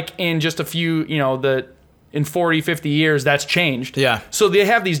not like in just a few, in 40, 50 years that's changed. Yeah. So they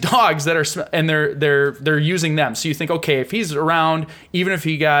have these dogs that are, and they're using them. So you think, okay, if he's around, even if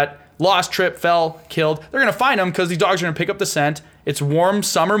he got lost, tripped, fell, killed, they're going to find him because these dogs are going to pick up the scent. It's warm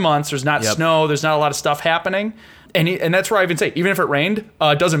summer months. There's not snow. There's not a lot of stuff happening. And that's where I even say, even if it rained,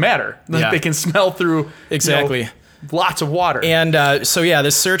 it doesn't matter. They can smell through. Exactly. Lots of water. And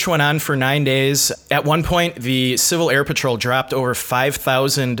this search went on for 9 days. At one point, the Civil Air Patrol dropped over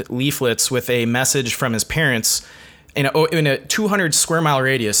 5,000 leaflets with a message from his parents in a 200 square mile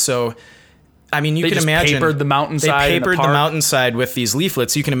radius. So, I mean, you can imagine. They papered the mountainside. They papered the mountainside with these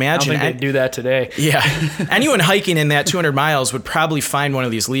leaflets. You can imagine. I don't think they'd do that today. Yeah. Anyone hiking in that 200 miles would probably find one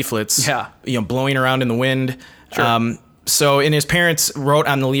of these leaflets. Yeah. Blowing around in the wind. Sure. And his parents wrote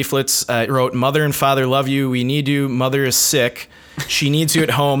on the leaflets, wrote, "Mother and father love you. We need you. Mother is sick. She needs you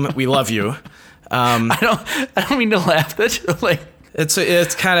at home. We love you." I don't mean to laugh. That's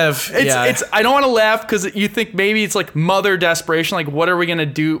it's kind of I don't want to laugh because you think maybe it's like mother desperation. Like, what are we gonna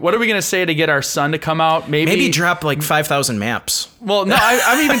do? What are we gonna say to get our son to come out? Maybe drop like 5,000 maps. Well, no,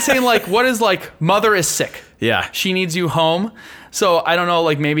 I'm even saying like, what is like mother is sick. Yeah, she needs you home. So I don't know.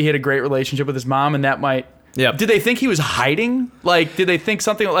 Like maybe he had a great relationship with his mom, and that might. Yeah. Did they think he was hiding? Like, did they think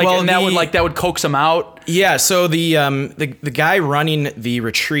something like, that would coax him out? Yeah. So the guy running the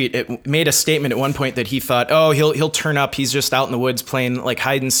retreat, it made a statement at one point that he thought, oh, he'll turn up. He's just out in the woods playing like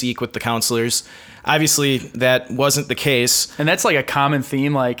hide and seek with the counselors. Obviously, that wasn't the case. And that's like a common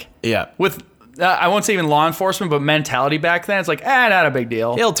theme, like with. I won't say even law enforcement, but mentality back then. It's like, not a big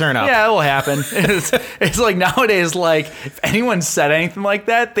deal. He'll turn up. Yeah, it'll happen. It's like nowadays, like if anyone said anything like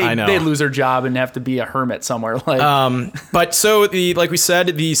that, they'd lose their job and have to be a hermit somewhere. Like, but so like we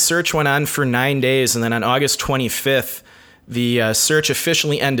said, the search went on for 9 days, and then on August 25th, the search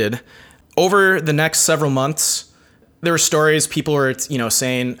officially ended. Over the next several months, there were stories. People were,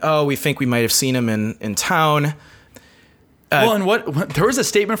 saying, "Oh, we think we might have seen him in town." And there was a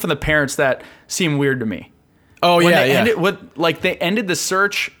statement from the parents that seemed weird to me. Oh, when yeah. They ended the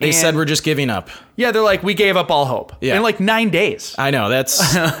search. They said we're just giving up. Yeah, they're like, we gave up all hope. Yeah. In like 9 days. I know, that's.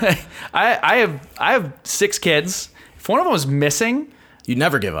 I have 6 kids. If one of them was missing, you'd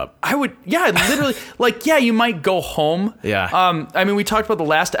never give up. I would. Yeah, literally. you might go home. Yeah. I mean, we talked about the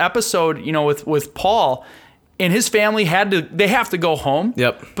last episode. With Paul, and his family they have to go home.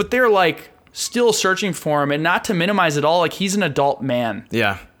 Yep. But they're like. Still searching for him, and not to minimize it all, like he's an adult man.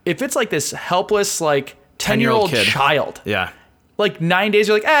 Yeah. If it's like this helpless, like 10-year-old child. Yeah. Like 9 days,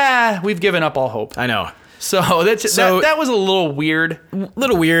 you're like, we've given up all hope. I know. So that was a little weird.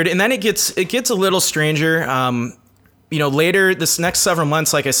 And then it gets a little stranger. Later, this next several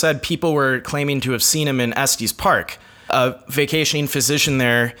months, like I said, people were claiming to have seen him in Estes Park. A vacationing physician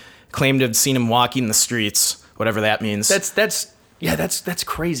there claimed to have seen him walking the streets, whatever that means. That's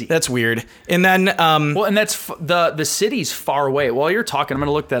crazy. That's weird. And then, and that's the city's far away. While you're talking, I'm going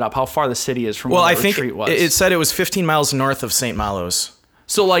to look that up. How far the city is from where the retreat was. It said it was 15 miles north of St. Malos.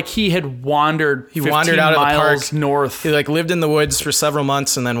 So like he had wandered. He wandered out of the park north. He lived in the woods for several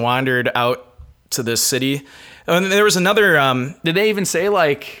months and then wandered out to this city. And there was another. Did they even say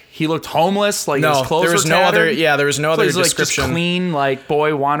like he looked homeless? Like no, his clothes there was were no tattered? other. Yeah, there was no other description. Like just clean, like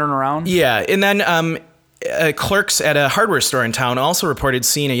boy wandering around. Yeah, and then. Clerks at a hardware store in town also reported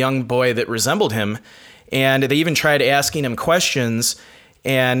seeing a young boy that resembled him, and they even tried asking him questions,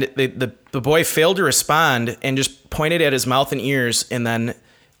 and the boy failed to respond and just pointed at his mouth and ears and then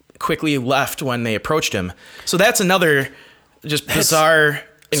quickly left when they approached him. So that's another just bizarre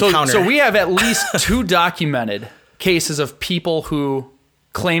encounter. So we have at least 2 documented cases of people who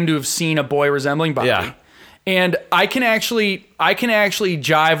claim to have seen a boy resembling Bobby. Yeah. And I can actually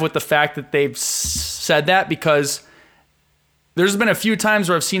jive with the fact that they've said that, because there's been a few times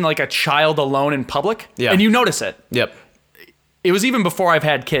where I've seen like a child alone in public, and you notice it. Yep. It was even before I've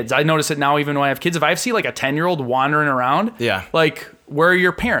had kids. I notice it now even when I have kids. If I see like a 10-year-old wandering around, like, where are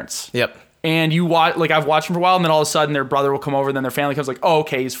your parents? Yep. And you watch, like, I've watched them for a while, and then all of a sudden their brother will come over, and then their family comes, like, oh,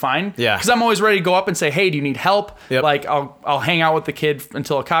 okay, he's fine. Yeah. Because I'm always ready to go up and say, hey, do you need help? Yep. Like, I'll hang out with the kid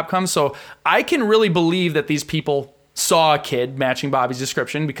until a cop comes. So I can really believe that these people saw a kid matching Bobby's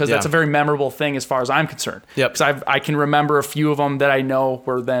description, because that's a very memorable thing as far as I'm concerned. Yep. Because I can remember a few of them that I know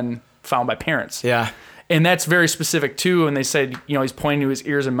were then found by parents. Yeah. And that's very specific too. And they said, he's pointing to his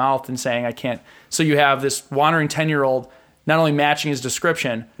ears and mouth and saying, I can't. So you have this wandering 10-year-old not only matching his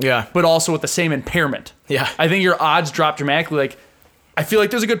description, but also with the same impairment. Yeah. I think your odds drop dramatically. Like, I feel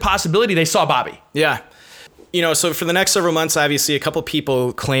like there's a good possibility they saw Bobby. Yeah. So for the next several months, obviously a couple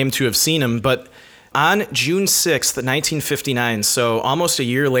people claim to have seen him, but on June 6th, 1959, so almost a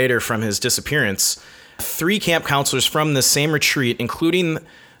year later from his disappearance, 3 camp counselors from the same retreat, including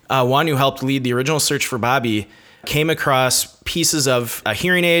one who helped lead the original search for Bobby, came across pieces of a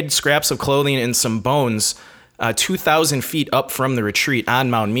hearing aid, scraps of clothing, and some bones 2,000 feet up from the retreat on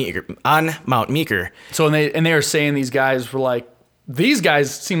Mount Meeker. So and they were saying these guys were like, these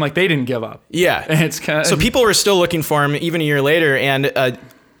guys seem like they didn't give up. Yeah. And it's kind of, so people were still looking for him even a year later, and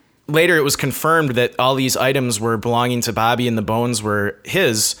later it was confirmed that all these items were belonging to Bobby and the bones were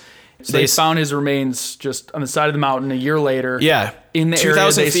his. So they found his remains just on the side of the mountain a year later. Yeah. In the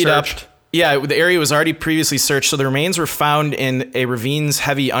area they feet searched. Up. Yeah, the area was already previously searched, so the remains were found in a ravine's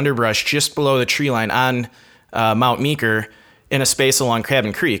heavy underbrush just below the tree line on Mount Meeker in a space along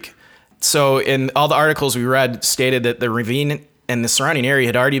Cabin Creek. So in all the articles we read stated that the ravine and the surrounding area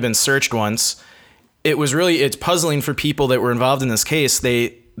had already been searched once. It's puzzling for people that were involved in this case.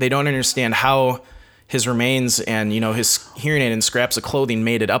 They don't understand how his remains and his hearing aid and scraps of clothing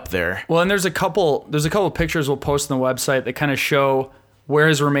made it up there. Well, and there's a couple pictures we'll post on the website that kind of show where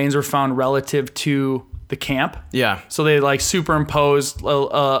his remains were found relative to the camp. Yeah. So they like superimposed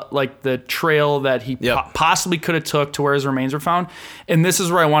like the trail that he possibly could have took to where his remains were found. And this is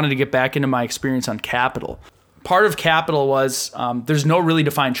where I wanted to get back into my experience on Capitol. Part of Capitol was there's no really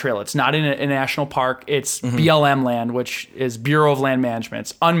defined trail. It's not in a national park. It's BLM land, which is Bureau of Land Management.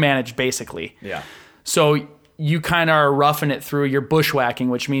 It's unmanaged, basically. Yeah. So you kind of are roughing it through. You're bushwhacking,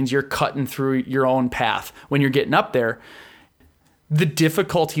 which means you're cutting through your own path when you're getting up there. The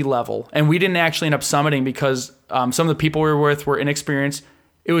difficulty level, and we didn't actually end up summiting because some of the people we were with were inexperienced.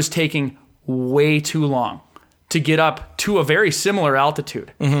 It was taking way too long to get up to a very similar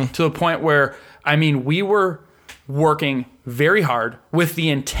altitude, to the point where, we were working very hard with the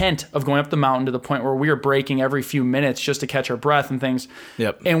intent of going up the mountain to the point where we were breaking every few minutes just to catch our breath and things.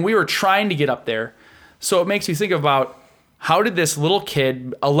 Yep. And we were trying to get up there. So it makes me think about, how did this little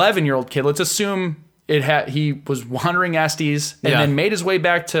kid, 11-year-old kid, let's assume he was wandering Estes and then made his way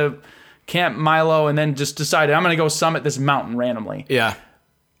back to Camp Milo and then just decided, I'm going to go summit this mountain randomly. Yeah.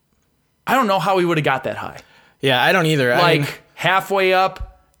 I don't know how he would have got that high. Yeah, I don't either. Halfway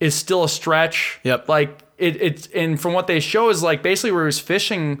up is still a stretch. Yep. It's and from what they show is like basically where he was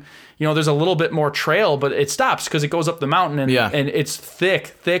fishing, there's a little bit more trail, but it stops because it goes up the mountain and it's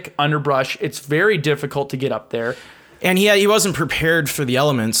thick underbrush. It's very difficult to get up there. And he wasn't prepared for the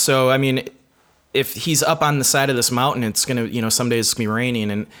elements. So, if he's up on the side of this mountain, it's going to, some days it's going to be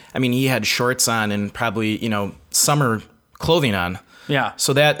raining. And he had shorts on and probably, summer clothing on. Yeah.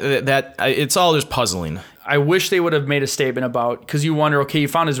 So that it's all just puzzling. I wish they would have made a statement about, because you wonder, okay, you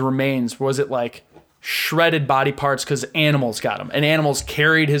found his remains. Was it like shredded body parts because animals got him and animals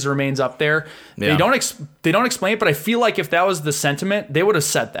carried his remains up there? Yeah. They don't explain it, but I feel like if that was the sentiment, they would have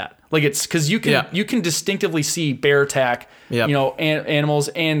said that. Like, it's because you can distinctively see bear attack, animals,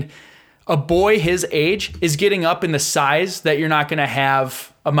 and a boy his age is getting up in the size that you're not going to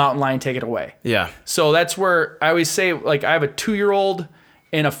have a mountain lion take it away. Yeah. So that's where I always say, like, I have a 2-year-old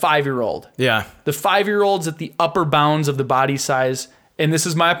and a 5-year-old. Yeah. The 5-year-old's at the upper bounds of the body size. And this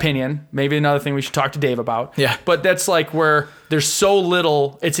is my opinion. Maybe another thing we should talk to Dave about. Yeah. But that's like where there's so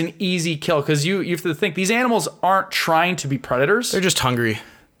little, it's an easy kill. Because you have to think, these animals aren't trying to be predators. They're just hungry.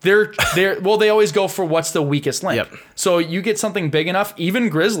 They always go for what's the weakest link. Yep. So you get something big enough, even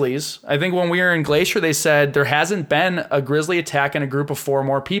grizzlies. I think when we were in Glacier, they said there hasn't been a grizzly attack in a group of 4 or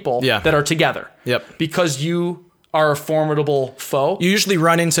more people that are together. Yep. Because you are a formidable foe. You usually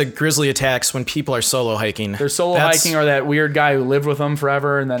run into grizzly attacks when people are solo hiking. They're hiking, or that weird guy who lived with them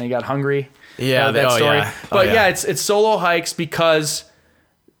forever and then he got hungry. Yeah, that story. Yeah. But it's solo hikes because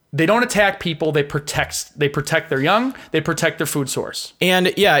they don't attack people. They protect their young. They protect their food source. And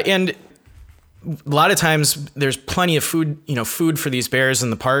a lot of times there's plenty of food for these bears in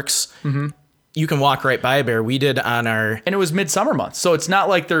the parks. Mm-hmm. You can walk right by a bear. We did on our... And it was midsummer months, so it's not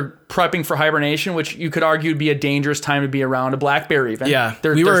like they're prepping for hibernation, which you could argue would be a dangerous time to be around a black bear even. Yeah.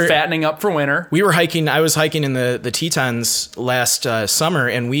 They're fattening up for winter. We were hiking. I was hiking in the Tetons last summer,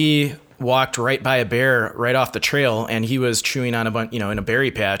 and we walked right by a bear right off the trail, and he was chewing on in a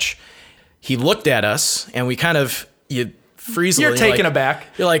berry patch. He looked at us, and we kind of... freeze. You're taken aback.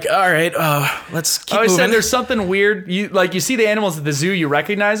 You're like, all right, let's keep moving. Said there's something weird. You see the animals at the zoo, you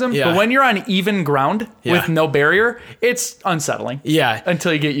recognize them. Yeah. But when you're on even ground with no barrier, it's unsettling. Yeah.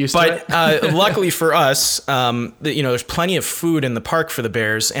 Until you get used to it. But luckily for us, there's plenty of food in the park for the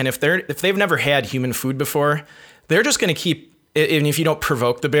bears, and if they've never had human food before, they're just going to keep. And if you don't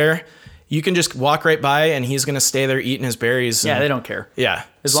provoke the bear, you can just walk right by, and he's going to stay there eating his berries. Yeah, they don't care. Yeah,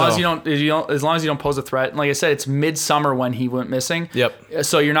 as long as you don't pose a threat. And like I said, it's midsummer when he went missing. Yep.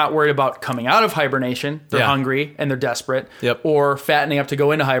 So you're not worried about coming out of hibernation. They're hungry and they're desperate. Yep. Or fattening up to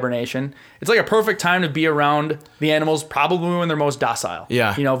go into hibernation. It's like a perfect time to be around the animals, probably when they're most docile.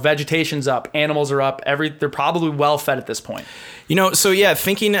 Yeah. Vegetation's up, animals are up. They're probably well fed at this point.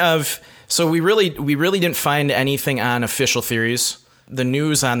 Thinking of we really didn't find anything on official theories. The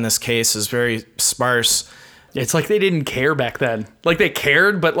news on this case is very sparse. It's like they didn't care back then. Like they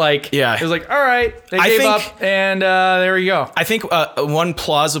cared, but it was like, all right, they gave up, and there we go. I think one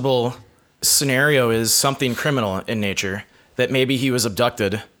plausible scenario is something criminal in nature, that maybe he was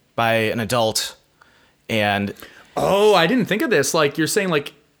abducted by an adult, and I didn't think of this. Like you're saying,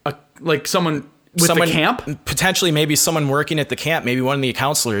 like someone with the camp, potentially maybe someone working at the camp, maybe one of the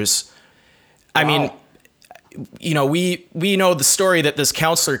counselors. Wow. I mean. We know the story that this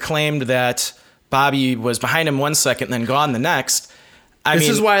counselor claimed that Bobby was behind him one second, then gone the next. This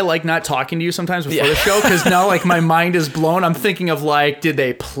is why I like not talking to you sometimes before the show, because now my mind is blown. I'm thinking of did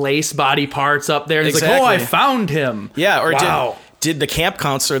they place body parts up there? And exactly. It's like, I found him. Yeah, or did the camp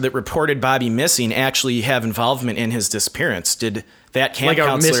counselor that reported Bobby missing actually have involvement in his disappearance? Did that camp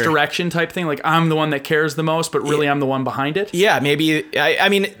counselor... Like a misdirection type thing? Like, I'm the one that cares the most, but really I'm the one behind it? Yeah, maybe. I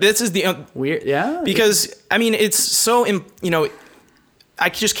mean, this is the... Weird, yeah? Because, I mean, it's so... I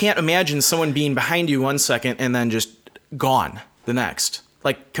just can't imagine someone being behind you one second and then just gone the next.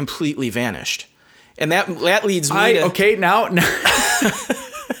 Like, completely vanished. And that leads me to... Okay, now...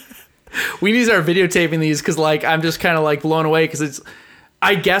 We need to start videotaping these because, I'm just kind of, blown away because it's...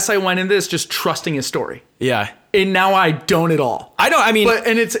 I guess I went into this just trusting his story. Yeah. And now I don't at all.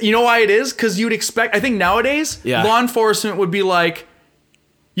 And it's, you know why it is? Because you'd expect, I think nowadays, law enforcement would be like,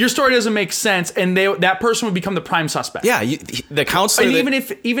 your story doesn't make sense, and that person would become the prime suspect. Yeah, the counselor... And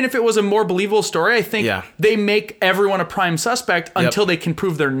even if it was a more believable story, I think they make everyone a prime suspect until they can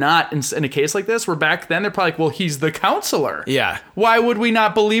prove they're not in a case like this, where back then they're probably like, well, he's the counselor. Yeah. Why would we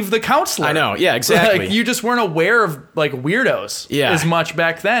not believe the counselor? I know, yeah, exactly. You just weren't aware of, weirdos as much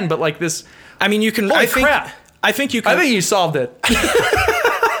back then, but this... I mean, you can... crap. I think you can... I think you solved it.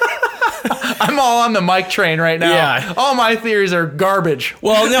 I'm all on the Mike train right now. Yeah. All my theories are garbage.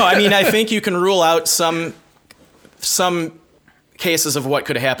 Well, no, I mean, I think you can rule out some cases of what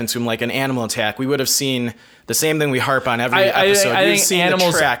could have happened to him, like an animal attack. We would have seen the same thing we harp on every episode. I think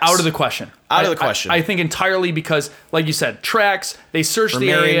animals out of the question. Out of the question. I think entirely because, like you said, tracks, they searched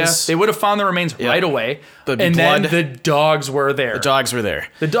the area. They would have found the remains right away. Then the dogs were there. The dogs were there.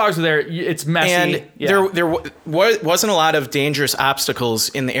 It's messy. And there wasn't a lot of dangerous obstacles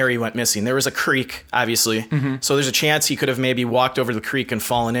in the area he went missing. There was a creek, obviously. Mm-hmm. So there's a chance he could have maybe walked over the creek and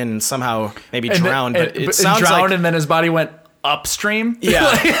fallen in and somehow maybe drowned. But it sounds drowned, and then his body went upstream.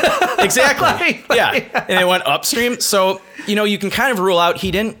 Yeah, exactly. Yeah, and it went upstream. So, you can kind of rule out he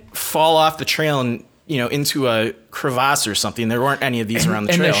didn't fall off the trail and, into a crevasse or something. There weren't any of these around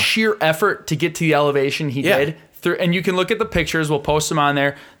the trail. And the sheer effort to get to the elevation he did. And you can look at the pictures. We'll post them on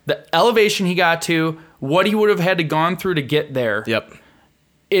there. The elevation he got to, what he would have had to gone through to get there. Yep.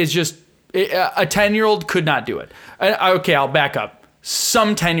 Is just... A 10-year-old could not do it. Okay, I'll back up.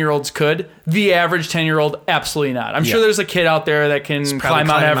 Some 10-year-olds could. The average 10-year-old, absolutely not. I'm sure there's a kid out there that can climb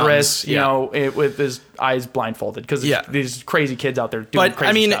Mount Everest, with his eyes blindfolded, because these crazy kids out there doing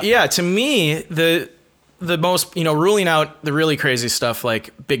crazy stuff. To me, the most, ruling out the really crazy stuff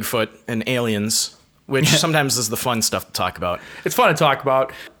like Bigfoot and aliens, which sometimes is the fun stuff to talk about. It's fun to talk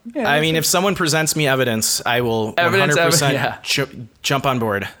about. Yeah, if someone presents me evidence, I will 100% jump on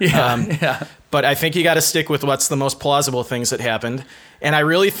board. Yeah. But I think you got to stick with what's the most plausible things that happened. And I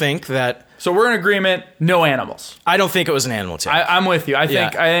really think that... So we're in agreement, no animals. I don't think it was an animal attack. I'm with you. I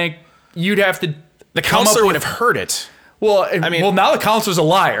think you'd have to... The counselor would have heard it. Well, now the counselor's a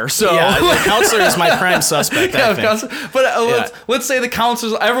liar. So yeah, the counselor is my prime suspect. I think. But let's say the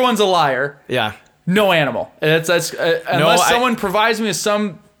counselor's everyone's a liar. Yeah. No animal. Unless someone provides me with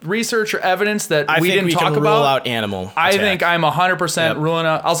some research or evidence that we didn't talk about. Rule out animal attack. I think I'm 100% ruling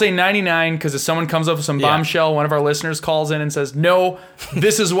out. I'll say 99 because if someone comes up with some bombshell, one of our listeners calls in and says, "No,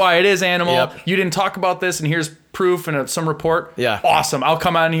 this is why it is animal. Yep. You didn't talk about this, and here's proof and some report." Yeah. Awesome. I'll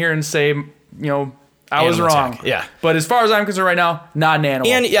come out here and say, I was wrong. Attack. Yeah. But as far as I'm concerned right now, not an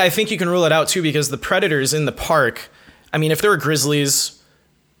animal. And I think you can rule it out too because the predators in the park, if there were grizzlies,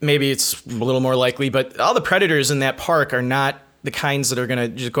 maybe it's a little more likely, but all the predators in that park are not the kinds that are going to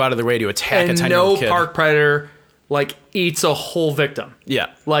just go out of their way to attack a 10-year-old kid. No park predator eats a whole victim. Yeah.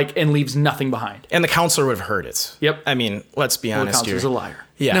 And leaves nothing behind. And the counselor would have heard it. Yep. Let's be honest here. The counselor's a liar.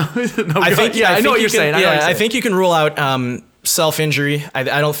 Yeah. I know what you're saying. I think you can rule out self-injury. I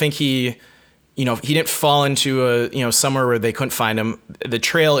don't think he didn't fall into somewhere where they couldn't find him. The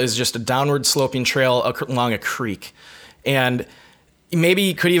trail is just a downward sloping trail along a creek. And maybe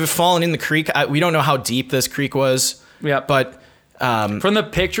he could have fallen in the creek. We don't know how deep this creek was. Yeah. But from the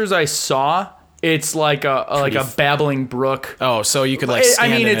pictures I saw, it's like a babbling brook. Oh, so you could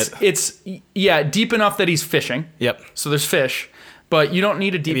stand in it. It's deep enough that he's fishing. Yep. So there's fish, but you don't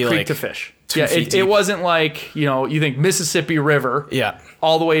need a deep creek to fish. It wasn't like, you think Mississippi River. Yeah.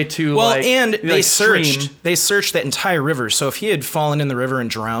 All the way to and they searched. stream. They searched that entire river. So if he had fallen in the river and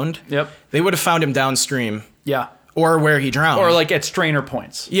drowned, they would have found him downstream. Yeah. Or where he drowned. Or at strainer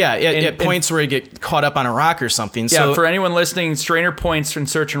points. Yeah, at points where he get caught up on a rock or something. Yeah, so for anyone listening, strainer points in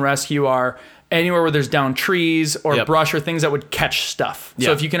search and rescue are anywhere where there's down trees or brush or things that would catch stuff.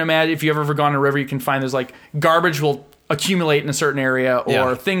 So if you can imagine, if you've ever gone to a river, you can find there's garbage will accumulate in a certain area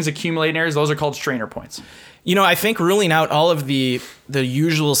or things accumulate in areas. Those are called strainer points. I think ruling out all of the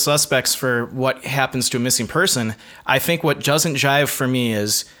usual suspects for what happens to a missing person, I think what doesn't jive for me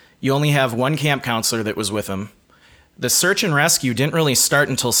is you only have one camp counselor that was with him. The search and rescue didn't really start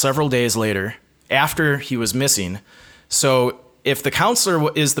until several days later, after he was missing. So if the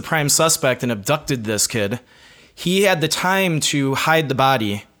counselor is the prime suspect and abducted this kid, he had the time to hide the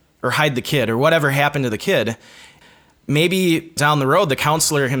body or hide the kid or whatever happened to the kid. Maybe down the road, the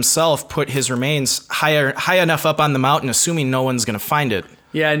counselor himself put his remains high enough up on the mountain, assuming no one's going to find it.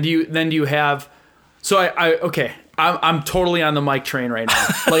 Yeah, and do you have... So I'm totally on the Mike train right now.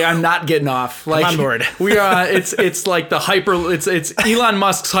 I'm not getting off. I'm on board. We are. It's like the it's Elon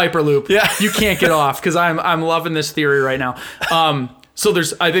Musk's Hyperloop. Yeah, you can't get off because I'm loving this theory right now. So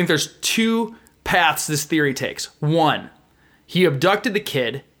I think there's two paths this theory takes. One, he abducted the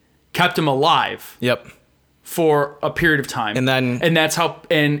kid, kept him alive. Yep. For a period of time, and that's how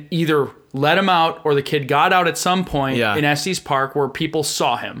either let him out or the kid got out at some point in Estes Park where people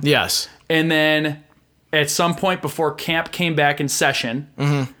saw him. Yes, and then. At some point before camp came back in session,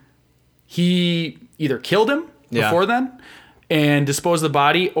 he either killed him before then and disposed of the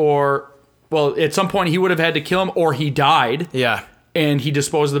body, or, at some point he would have had to kill him, or he died. Yeah. And he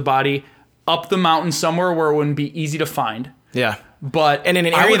disposed of the body up the mountain somewhere where it wouldn't be easy to find. Yeah. But and in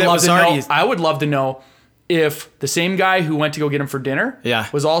an area that was already... I would love to know if the same guy who went to go get him for dinner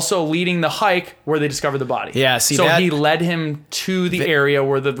was also leading the hike where they discovered the body. Yeah, he led him to the area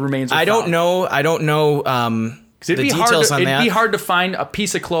where the remains were found. I don't know the details on that. It'd be hard to find a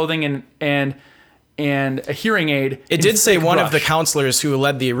piece of clothing and a hearing aid. It did say one of the counselors who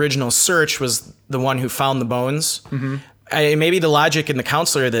led the original search was the one who found the bones. Mm-hmm. Maybe the logic in the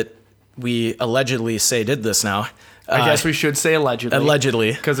counselor that we allegedly say did this now. I guess we should say allegedly.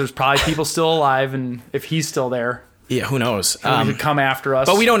 Allegedly. Because there's probably people still alive, and if he's still there... Yeah, who knows? He could come after us.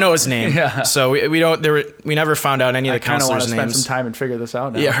 But we don't know his name. Yeah. So we never found out any of the counselors' names. I kind of want to spend some time and figure this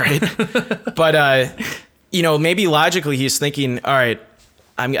out now. Yeah, right. But, maybe logically he's thinking, all right,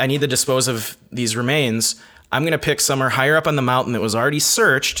 I need to dispose of these remains. I'm going to pick somewhere higher up on the mountain that was already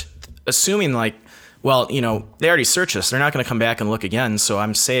searched, assuming they already searched this. They're not going to come back and look again, so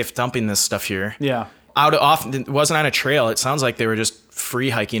I'm safe dumping this stuff here. Yeah. It wasn't on a trail. It sounds like they were just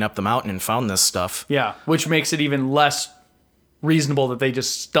free hiking up the mountain and found this stuff. Yeah, which makes it even less reasonable that they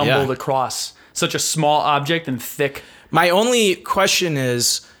just stumbled across such a small object and thick. My only question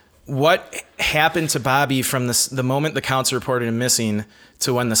is, what happened to Bobby from the moment the counselor reported him missing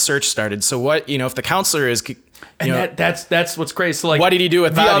to when the search started? So what, if the counselor is... that's what's crazy. So what did he do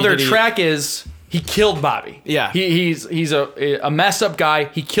with Bobby? The other track is... He killed Bobby. Yeah. He's a messed up guy.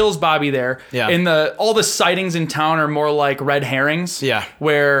 He kills Bobby there. Yeah. And all the sightings in town are more like red herrings. Yeah.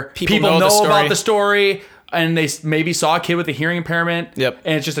 Where people know about the story and they maybe saw a kid with a hearing impairment. Yep.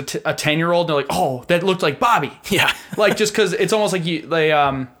 And it's just a 10-year-old. They're like, oh, that looked like Bobby. Yeah. Just because it's almost like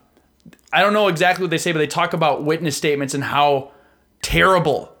I don't know exactly what they say, but they talk about witness statements and how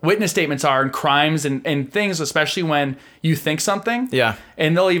terrible witness statements are and crimes and things, especially when you think something. Yeah.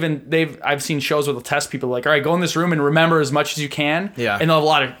 And I've seen shows where they'll test people like, all right, go in this room and remember as much as you can. Yeah. And they'll have a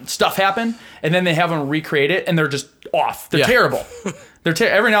lot of stuff happen. And then they have them recreate it and they're just off. They're terrible.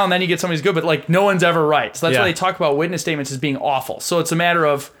 Every now and then you get somebody who's good, but like no one's ever right. So that's why they talk about witness statements as being awful. So it's a matter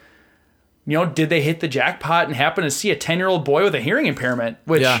of, did they hit the jackpot and happen to see a 10-year-old boy with a hearing impairment,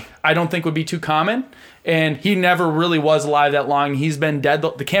 which I don't think would be too common. And he never really was alive that long. He's been dead.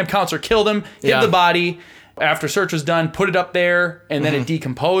 The camp counselor killed him, hid the body after search was done, put it up there, and then it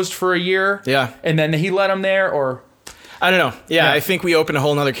decomposed for a year. Yeah. And then he let him there, or... I don't know. Yeah, I think we opened a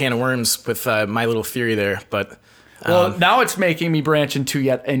whole nother can of worms with my little theory there, but... Well, now it's making me branch into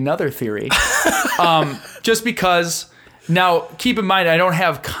yet another theory. Just because... Now, keep in mind, I don't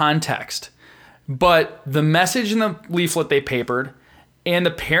have context, but the message in the leaflet they papered and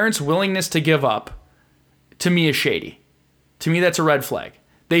the parents' willingness to give up, to me, is shady. To me, that's a red flag.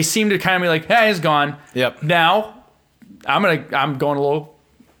 They seem to kind of be like, hey, he's gone. Yep. Now, I'm going a little,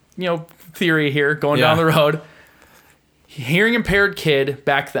 theory here, going down the road. Hearing impaired kid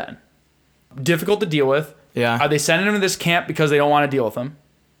back then, difficult to deal with. Yeah. Are they sending him to this camp because they don't want to deal with him?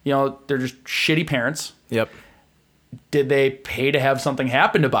 They're just shitty parents. Yep. Did they pay to have something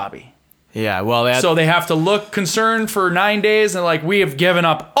happen to Bobby? Yeah, well, so they have to look concerned for 9 days and like, we have given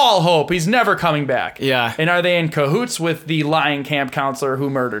up all hope. He's never coming back. Yeah. And are they in cahoots with the lying camp counselor who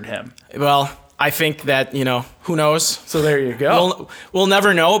murdered him? Well, I think that, who knows? So there you go. We'll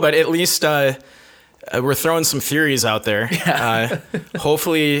never know, but at least we're throwing some theories out there. Yeah.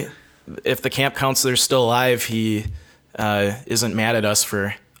 Hopefully, if the camp counselor's still alive, he isn't mad at us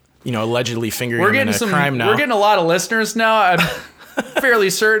for, allegedly fingering him in a crime now. We're getting a lot of listeners now. I'm fairly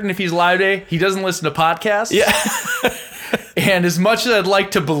certain if he's live day, he doesn't listen to podcasts. Yeah. And as much as I'd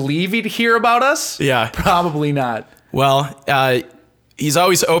like to believe he'd hear about us, probably not. Well, he's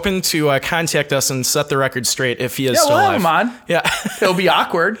always open to contact us and set the record straight if he is still alive. Yeah, we'll have him on. Yeah. It'll be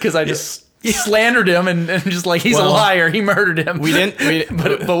awkward because I just slandered him and just like, he's a liar. He murdered him.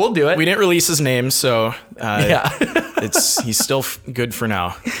 But we'll do it. We didn't release his name, so he's still good for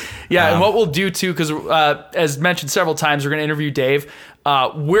now. Yeah, and what we'll do too, because as mentioned several times, we're going to interview Dave.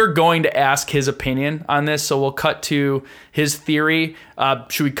 We're going to ask his opinion on this, so we'll cut to his theory.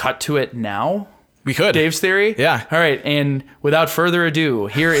 Should we cut to it now? We could. Dave's theory? Yeah. All right, and without further ado,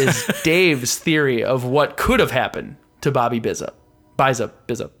 here is Dave's theory of what could have happened to Bobby Bizup. Bizup.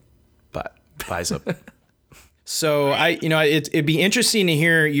 So it'd be interesting to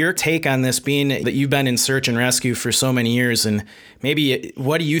hear your take on this, being that you've been in search and rescue for so many years, and maybe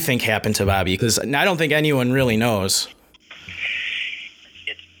what do you think happened to Bobby? Because I don't think anyone really knows.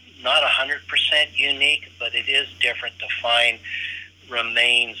 It's not 100% unique, but it is different to find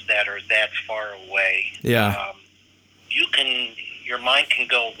remains that are that far away. Yeah. Your mind can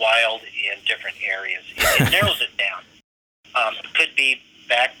go wild in different areas. It narrows it down. It could be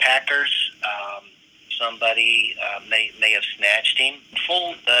backpackers. Somebody may have snatched him.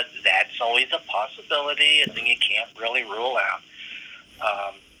 That's always a possibility, a thing you can't really rule out.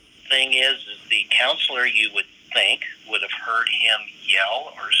 Thing is the counselor, you would think, would have heard him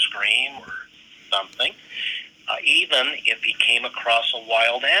yell or scream or something. Even if he came across a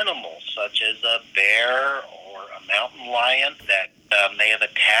wild animal, such as a bear or a mountain lion that may have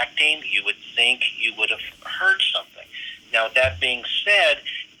attacked him, you would think you would have heard something. Now, that being said,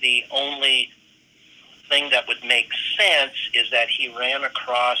 the only thing that would make sense is that he ran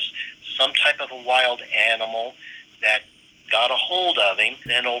across some type of a wild animal that got a hold of him.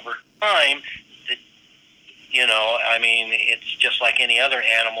 Then over time, it's just like any other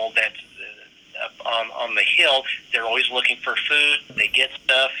animal that's on the hill. They're always looking for food. They get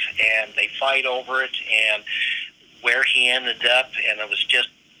stuff and they fight over it. And where he ended up, and it was just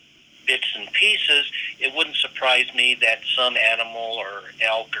bits and pieces, it wouldn't surprise me that some animal or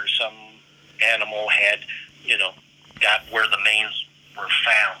elk or some animal had, got where the remains were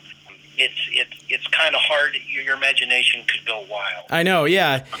found. It's kind of hard. Your imagination could go wild. I know,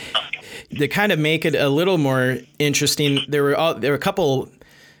 yeah. To kind of make it a little more interesting, there were a couple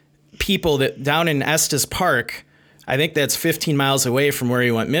people that down in Estes Park, I think that's 15 miles away from where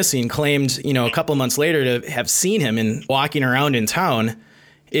he went missing, claimed, a couple months later to have seen him and walking around in town.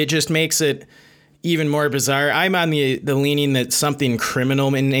 It just makes it even more bizarre. I'm on the leaning that something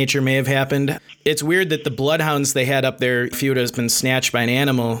criminal in nature may have happened. It's weird that the bloodhounds they had up there, if he would have been snatched by an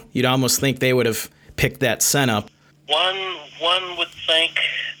animal, you'd almost think they would have picked that scent up. One would think.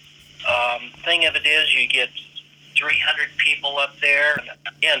 Thing of it is, you get 300 people up there.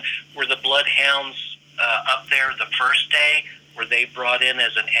 Again, were the bloodhounds up there the first day? were they brought in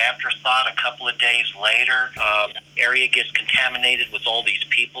as an afterthought a couple of days later? Area gets contaminated with all these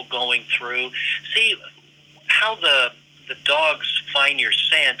people going through. See, how the dogs find your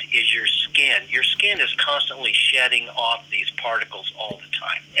scent is your skin. Your skin is constantly shedding off these particles all the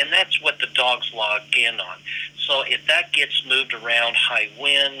time. And that's what the dogs log in on. So if that gets moved around, high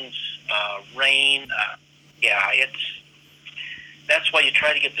winds, rain, that's why you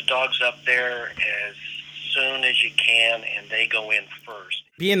try to get the dogs up there as soon as you can, and they go in first.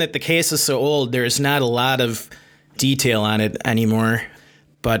 Being that the case is so old, there's not a lot of detail on it anymore.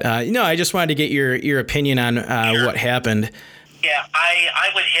 But, I just wanted to get your opinion on what happened. Yeah, I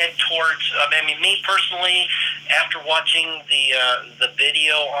would head towards, me personally, after watching the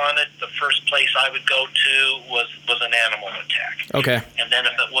video on it, the first place I would go to was an animal attack. Okay. And then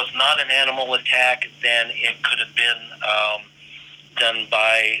if it was not an animal attack, then it could have been done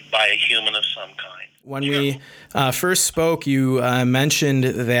by a human of some kind. When we first spoke, you mentioned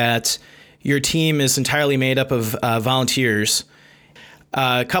that your team is entirely made up of volunteers.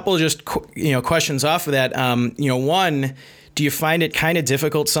 A couple of just questions off of that. One, do you find it kind of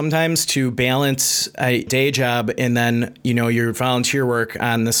difficult sometimes to balance a day job and then your volunteer work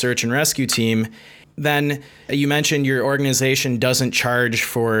on the search and rescue team? Then you mentioned your organization doesn't charge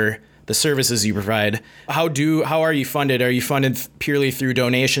for the services you provide. How are you funded? Are you funded purely through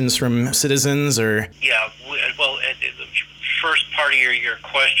donations from citizens, or? Yeah, well, the first part of your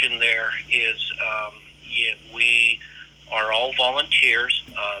question there is, we are all volunteers.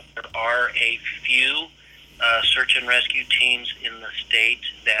 There are a few search and rescue teams in the state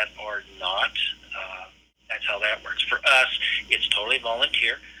that are not. That's how that works. For us, it's totally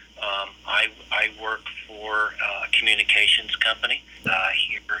volunteer. I work for a communications company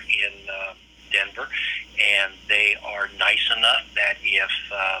here in Denver, and they are nice enough that if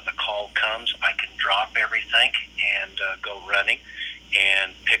the call comes, I can drop everything and go running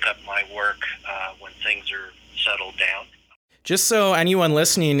and pick up my work when things are settled down. Just so anyone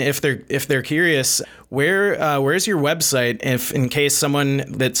listening, if they're curious, where's your website? If in case someone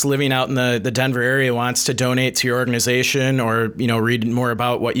that's living out in the Denver area wants to donate to your organization or read more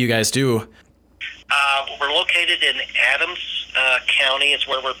about what you guys do. We're located in Adams County. It's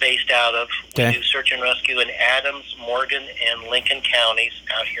where we're based out of. Okay. We do search and rescue in Adams, Morgan, and Lincoln counties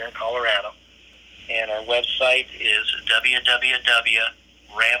out here in Colorado. And our website is www.rampart,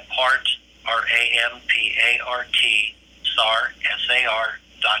 RAMPART,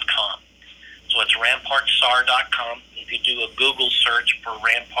 SAR.com. So it's rampartsar.com. If you do a Google search for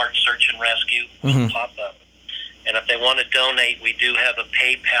Rampart Search and Rescue, it'll pop up. And if they want to donate, we do have a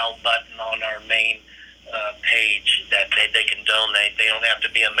PayPal button on our main page that they can donate. They don't have to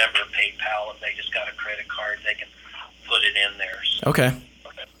be a member of PayPal. If they just got a credit card, they can put it in there. So, okay.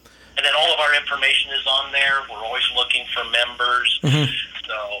 And then all of our information is on there. We're always looking for members.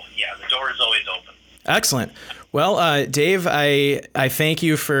 So, yeah, the door is always open. Excellent. Well, Dave, I thank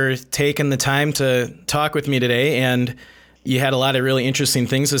you for taking the time to talk with me today, and you had a lot of really interesting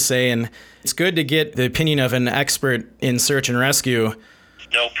things to say, and it's good to get the opinion of an expert in search and rescue.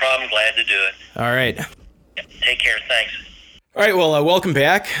 No problem. Glad to do it. All right. Take care. Thanks. All right. Well, welcome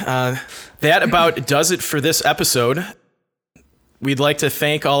back. That about does it for this episode. We'd like to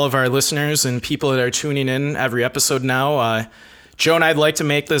thank all of our listeners and people that are tuning in every episode now. Joe and I'd like to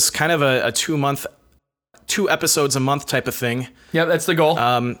make this kind of a 2 episodes a month type of thing. Yeah, that's the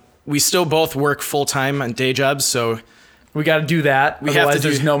goal. We still both work full-time on day jobs, so we got to do that. Otherwise,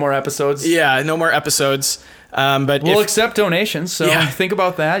 there's no more episodes. Yeah, no more episodes. But we'll accept donations, so think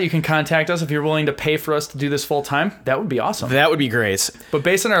about that. You can contact us if you're willing to pay for us to do this full-time. That would be awesome. That would be great. But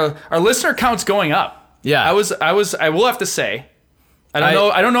based on our listener count's going up. Yeah. I will have to say, I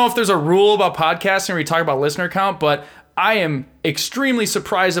don't know if there's a rule about podcasting where we talk about listener count, but I am extremely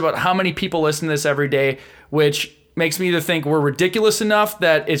surprised about how many people listen to this every day, which makes me either think we're ridiculous enough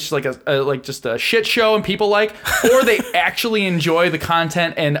that it's like just a shit show and people like, or they actually enjoy the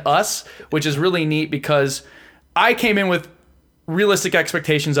content and us, which is really neat because I came in with realistic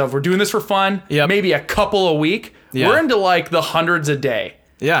expectations of we're doing this for fun, maybe a couple a week. Yeah. We're into like the hundreds a day.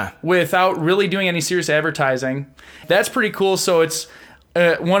 Yeah. Without really doing any serious advertising. That's pretty cool. So it's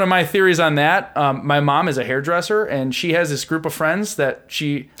one of my theories on that. My mom is a hairdresser, and she has this group of friends that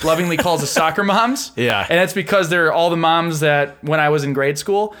she lovingly calls the soccer moms. Yeah. And that's because they're all the moms that when I was in grade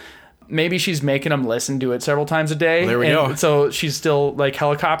school, maybe she's making them listen to it several times a day. There we go. So she's still like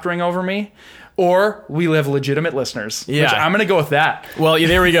helicoptering over me. Or we live legitimate listeners. Yeah. Which I'm going to go with that. Well,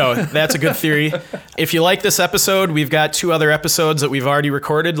 there we go. That's a good theory. If you like this episode, we've got 2 other episodes that we've already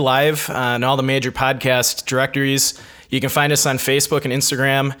recorded live on all the major podcast directories. You can find us on Facebook and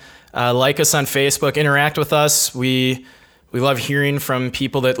Instagram. Like us on Facebook. Interact with us. We we love hearing from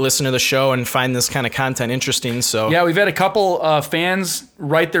people that listen to the show and find this kind of content interesting. So yeah, we've had a couple fans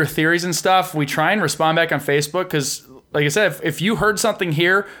write their theories and stuff. We try and respond back on Facebook because, like I said, if you heard something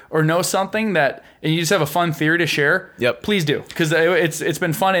here or know something and you just have a fun theory to share, please do, because it's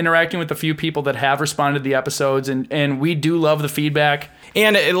been fun interacting with a few people that have responded to the episodes, and we do love the feedback.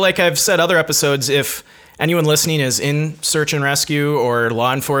 And like I've said other episodes, if anyone listening is in search and rescue or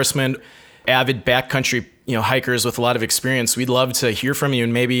law enforcement, avid backcountry hikers with a lot of experience, we'd love to hear from you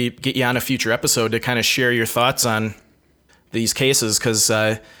and maybe get you on a future episode to kind of share your thoughts on these cases, because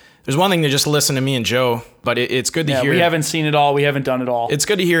there's one thing to just listen to me and Joe, but it's good to hear. We haven't seen it all. We haven't done it all. It's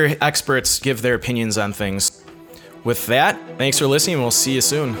good to hear experts give their opinions on things. With that, thanks for listening. We'll see you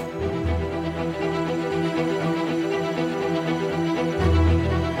soon.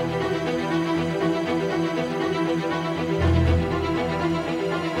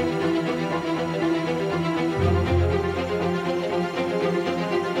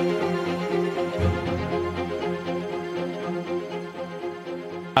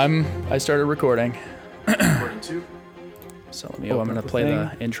 I started recording. Recording too? So let me I'm going to play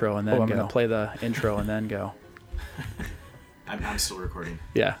the intro and then go. I'm going to play the intro and then go. I'm still recording.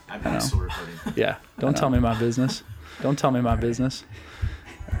 Yeah. I'm still recording. Yeah. Don't tell me my business. Don't tell me my business.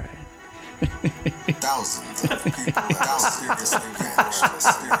 All right. Thousands of people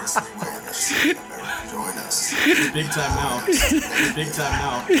mysteriously vanished. Join us. Big time now. Big time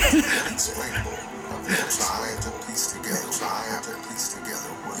now. Unexplainable. Trying to piece together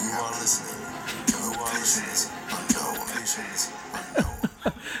what you are listening to. Locations unknown.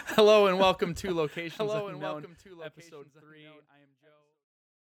 Hello and welcome to Locations Unknown, episode 3.